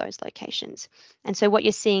 6 of those locations. And so what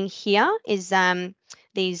you're seeing here is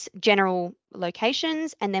these general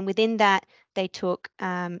locations, and then within that they took,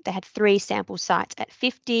 they had 3 sample sites at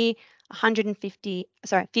 50, 150,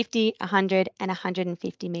 100 and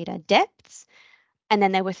 150 meter depths. And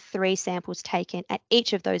then there were 3 samples taken at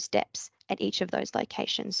each of those depths at each of those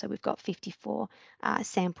locations. So we've got 54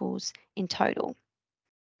 samples in total.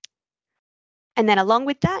 And then along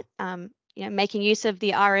with that, making use of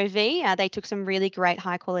the ROV, they took some really great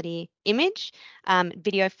high quality image,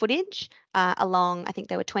 video footage along, I think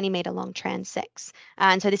they were 20-meter long transects.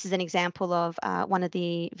 And so this is an example of one of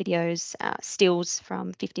the videos, stills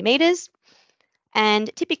from 50 meters. And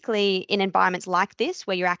typically in environments like this,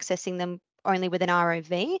 where you're accessing them only with an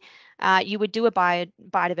ROV, you would do a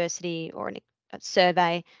biodiversity or a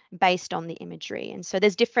survey based on the imagery. And so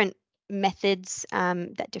there's different methods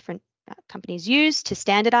that different companies use to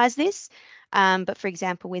standardize this. But for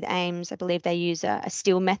example, with AIMS, I believe they use a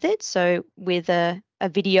still method. So with a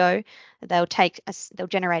video, they'll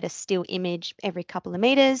generate a still image every couple of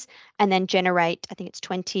meters and then generate, I think it's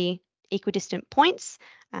 20 equidistant points,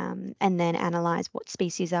 and then analyze what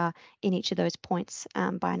species are in each of those points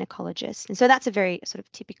by an ecologist. And so that's a very sort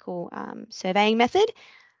of typical surveying method.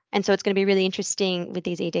 And so it's going to be really interesting with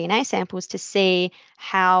these eDNA samples to see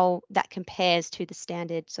how that compares to the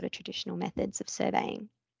standard sort of traditional methods of surveying.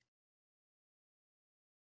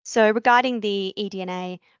 So regarding the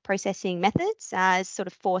eDNA processing methods, sort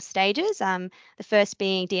of 4 stages. The first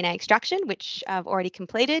being DNA extraction, which I've already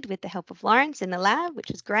completed with the help of Lawrence in the lab, which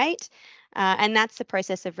was great. And that's the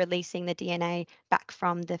process of releasing the DNA back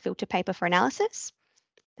from the filter paper for analysis.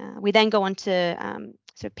 We then go on to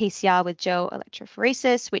sort of PCR with gel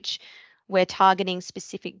electrophoresis, which we're targeting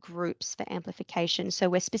specific groups for amplification. So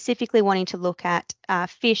we're specifically wanting to look at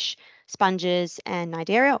fish, sponges, and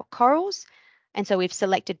cnidaria or corals. And so we've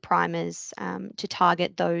selected primers to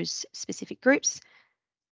target those specific groups.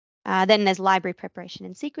 Then there's library preparation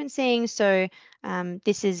and sequencing. So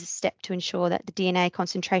this is a step to ensure that the DNA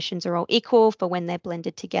concentrations are all equal for when they're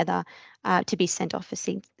blended together to be sent off for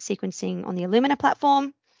sequencing on the Illumina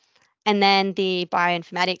platform. And then the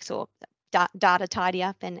bioinformatics or data tidy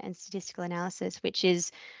up and statistical analysis, which is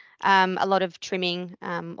a lot of trimming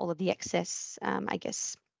all of the excess, I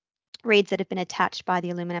guess, reads that have been attached by the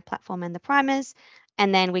Illumina platform and the primers.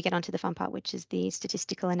 And then we get onto the fun part, which is the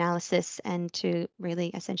statistical analysis, and to really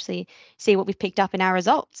essentially see what we've picked up in our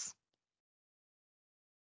results.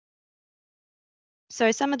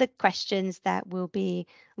 So some of the questions that we'll be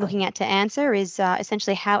looking at to answer is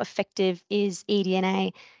essentially how effective is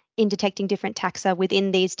eDNA in detecting different taxa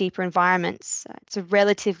within these deeper environments. It's a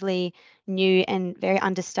relatively new and very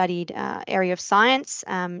understudied area of science,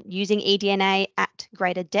 using eDNA at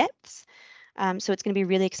greater depths. So it's going to be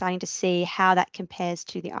really exciting to see how that compares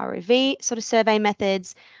to the ROV sort of survey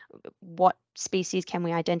methods. What species can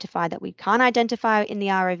we identify that we can't identify in the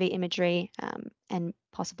ROV imagery, and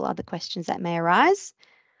possible other questions that may arise.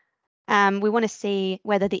 We want to see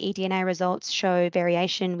whether the eDNA results show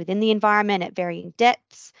variation within the environment at varying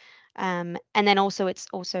depths. And then also it's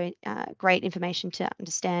also great information to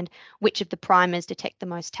understand which of the primers detect the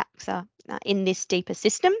most taxa in this deeper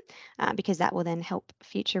system, because that will then help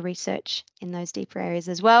future research in those deeper areas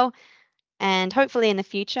as well. And hopefully in the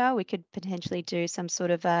future, we could potentially do some sort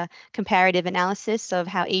of a comparative analysis of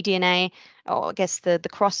how eDNA, or I guess the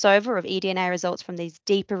crossover of eDNA results from these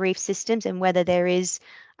deeper reef systems, and whether there is,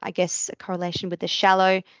 I guess, a correlation with the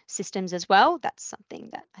shallow systems as well. That's something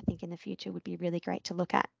that I think in the future would be really great to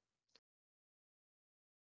look at.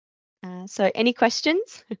 So any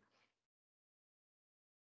questions?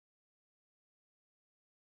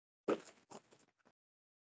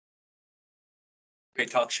 Great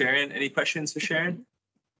talk, Sharon. Any questions for Sharon?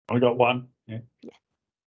 I got one. Yeah.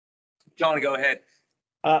 John, go ahead.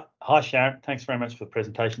 Hi, Sharon. Thanks very much for the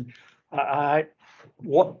presentation. I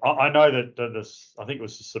what I know that this, I think it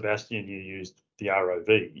was Sebastian, you used the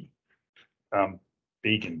ROV,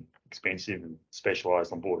 big and expensive and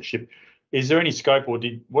specialised on board a ship. Is there any scope, or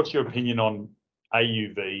what's your opinion on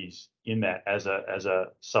AUVs in that as a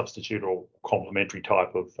substitute or complementary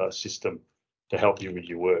type of system to help you with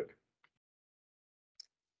your work?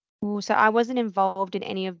 Ooh, so I wasn't involved in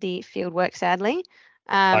any of the field work, sadly.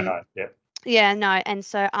 I know, yeah. Yeah, no, and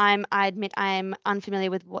so I admit I am unfamiliar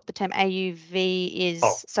with what the term AUV is.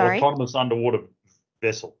 Oh, Sorry. autonomous underwater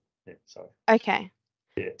vessel. Yeah, so. Okay.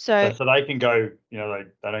 Yeah. So they can go, you know,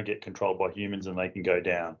 they don't get controlled by humans and they can go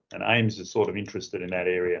down. And AIMS is sort of interested in that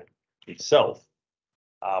area itself.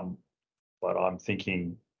 But I'm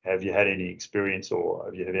thinking, have you had any experience or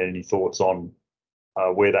have you had any thoughts on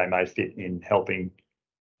where they may fit in helping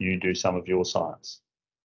you do some of your science?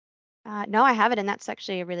 no, I haven't, and that's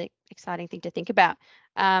actually a really exciting thing to think about.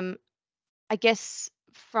 I guess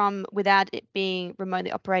without it being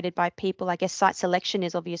remotely operated by people, I guess site selection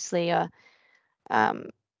is obviously a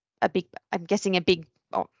big,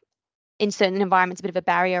 in certain environments, a bit of a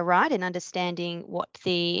barrier, right? In understanding what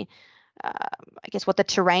what the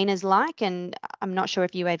terrain is like, and I'm not sure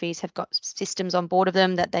if UAVs have got systems on board of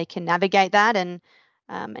them that they can navigate that and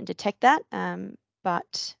detect that.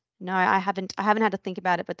 But no, I haven't had to think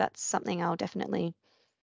about it, but that's something I'll definitely.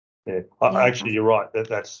 Yeah, actually, you're right.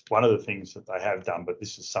 That's one of the things that they have done, but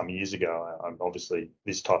this is some years ago. Obviously,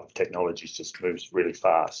 this type of technology just moves really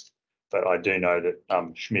fast. But I do know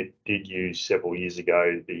that Schmidt did use several years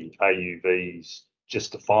ago the AUVs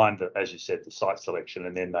just to find, as you said, the site selection,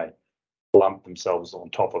 and then they lump themselves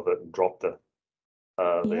on top of it and drop the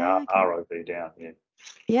ROV down. Yeah.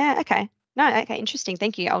 Yeah. Okay. No. Okay. Interesting.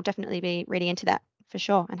 Thank you. I'll definitely be reading into that for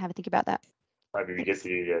sure and have a think about that. Maybe we get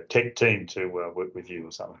the tech team to work with you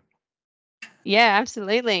or something. Yeah,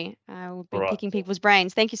 absolutely. We'll be picking people's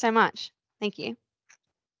brains. Thank you so much. Thank you.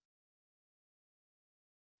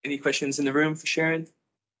 Any questions in the room for Sharon?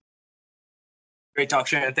 Great talk,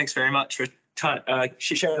 Sharon. Thanks very much for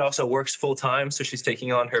Sharon also works full time, so she's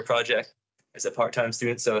taking on her project as a part-time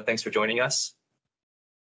student. So thanks for joining us.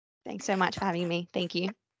 Thanks so much for having me. Thank you.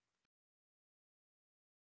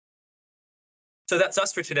 So that's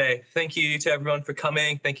us for today. Thank you to everyone for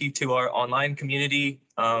coming. Thank you to our online community.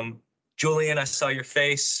 Julian, I saw your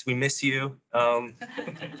face. We miss you.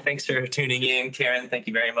 Thanks for tuning in. Karen, thank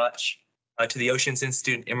you very much. To the Oceans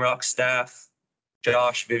Institute IMROC staff,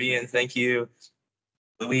 Josh, Vivian, thank you.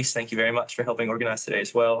 Luis, thank you very much for helping organize today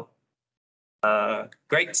as well.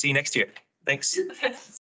 Great. See you next year. Thanks.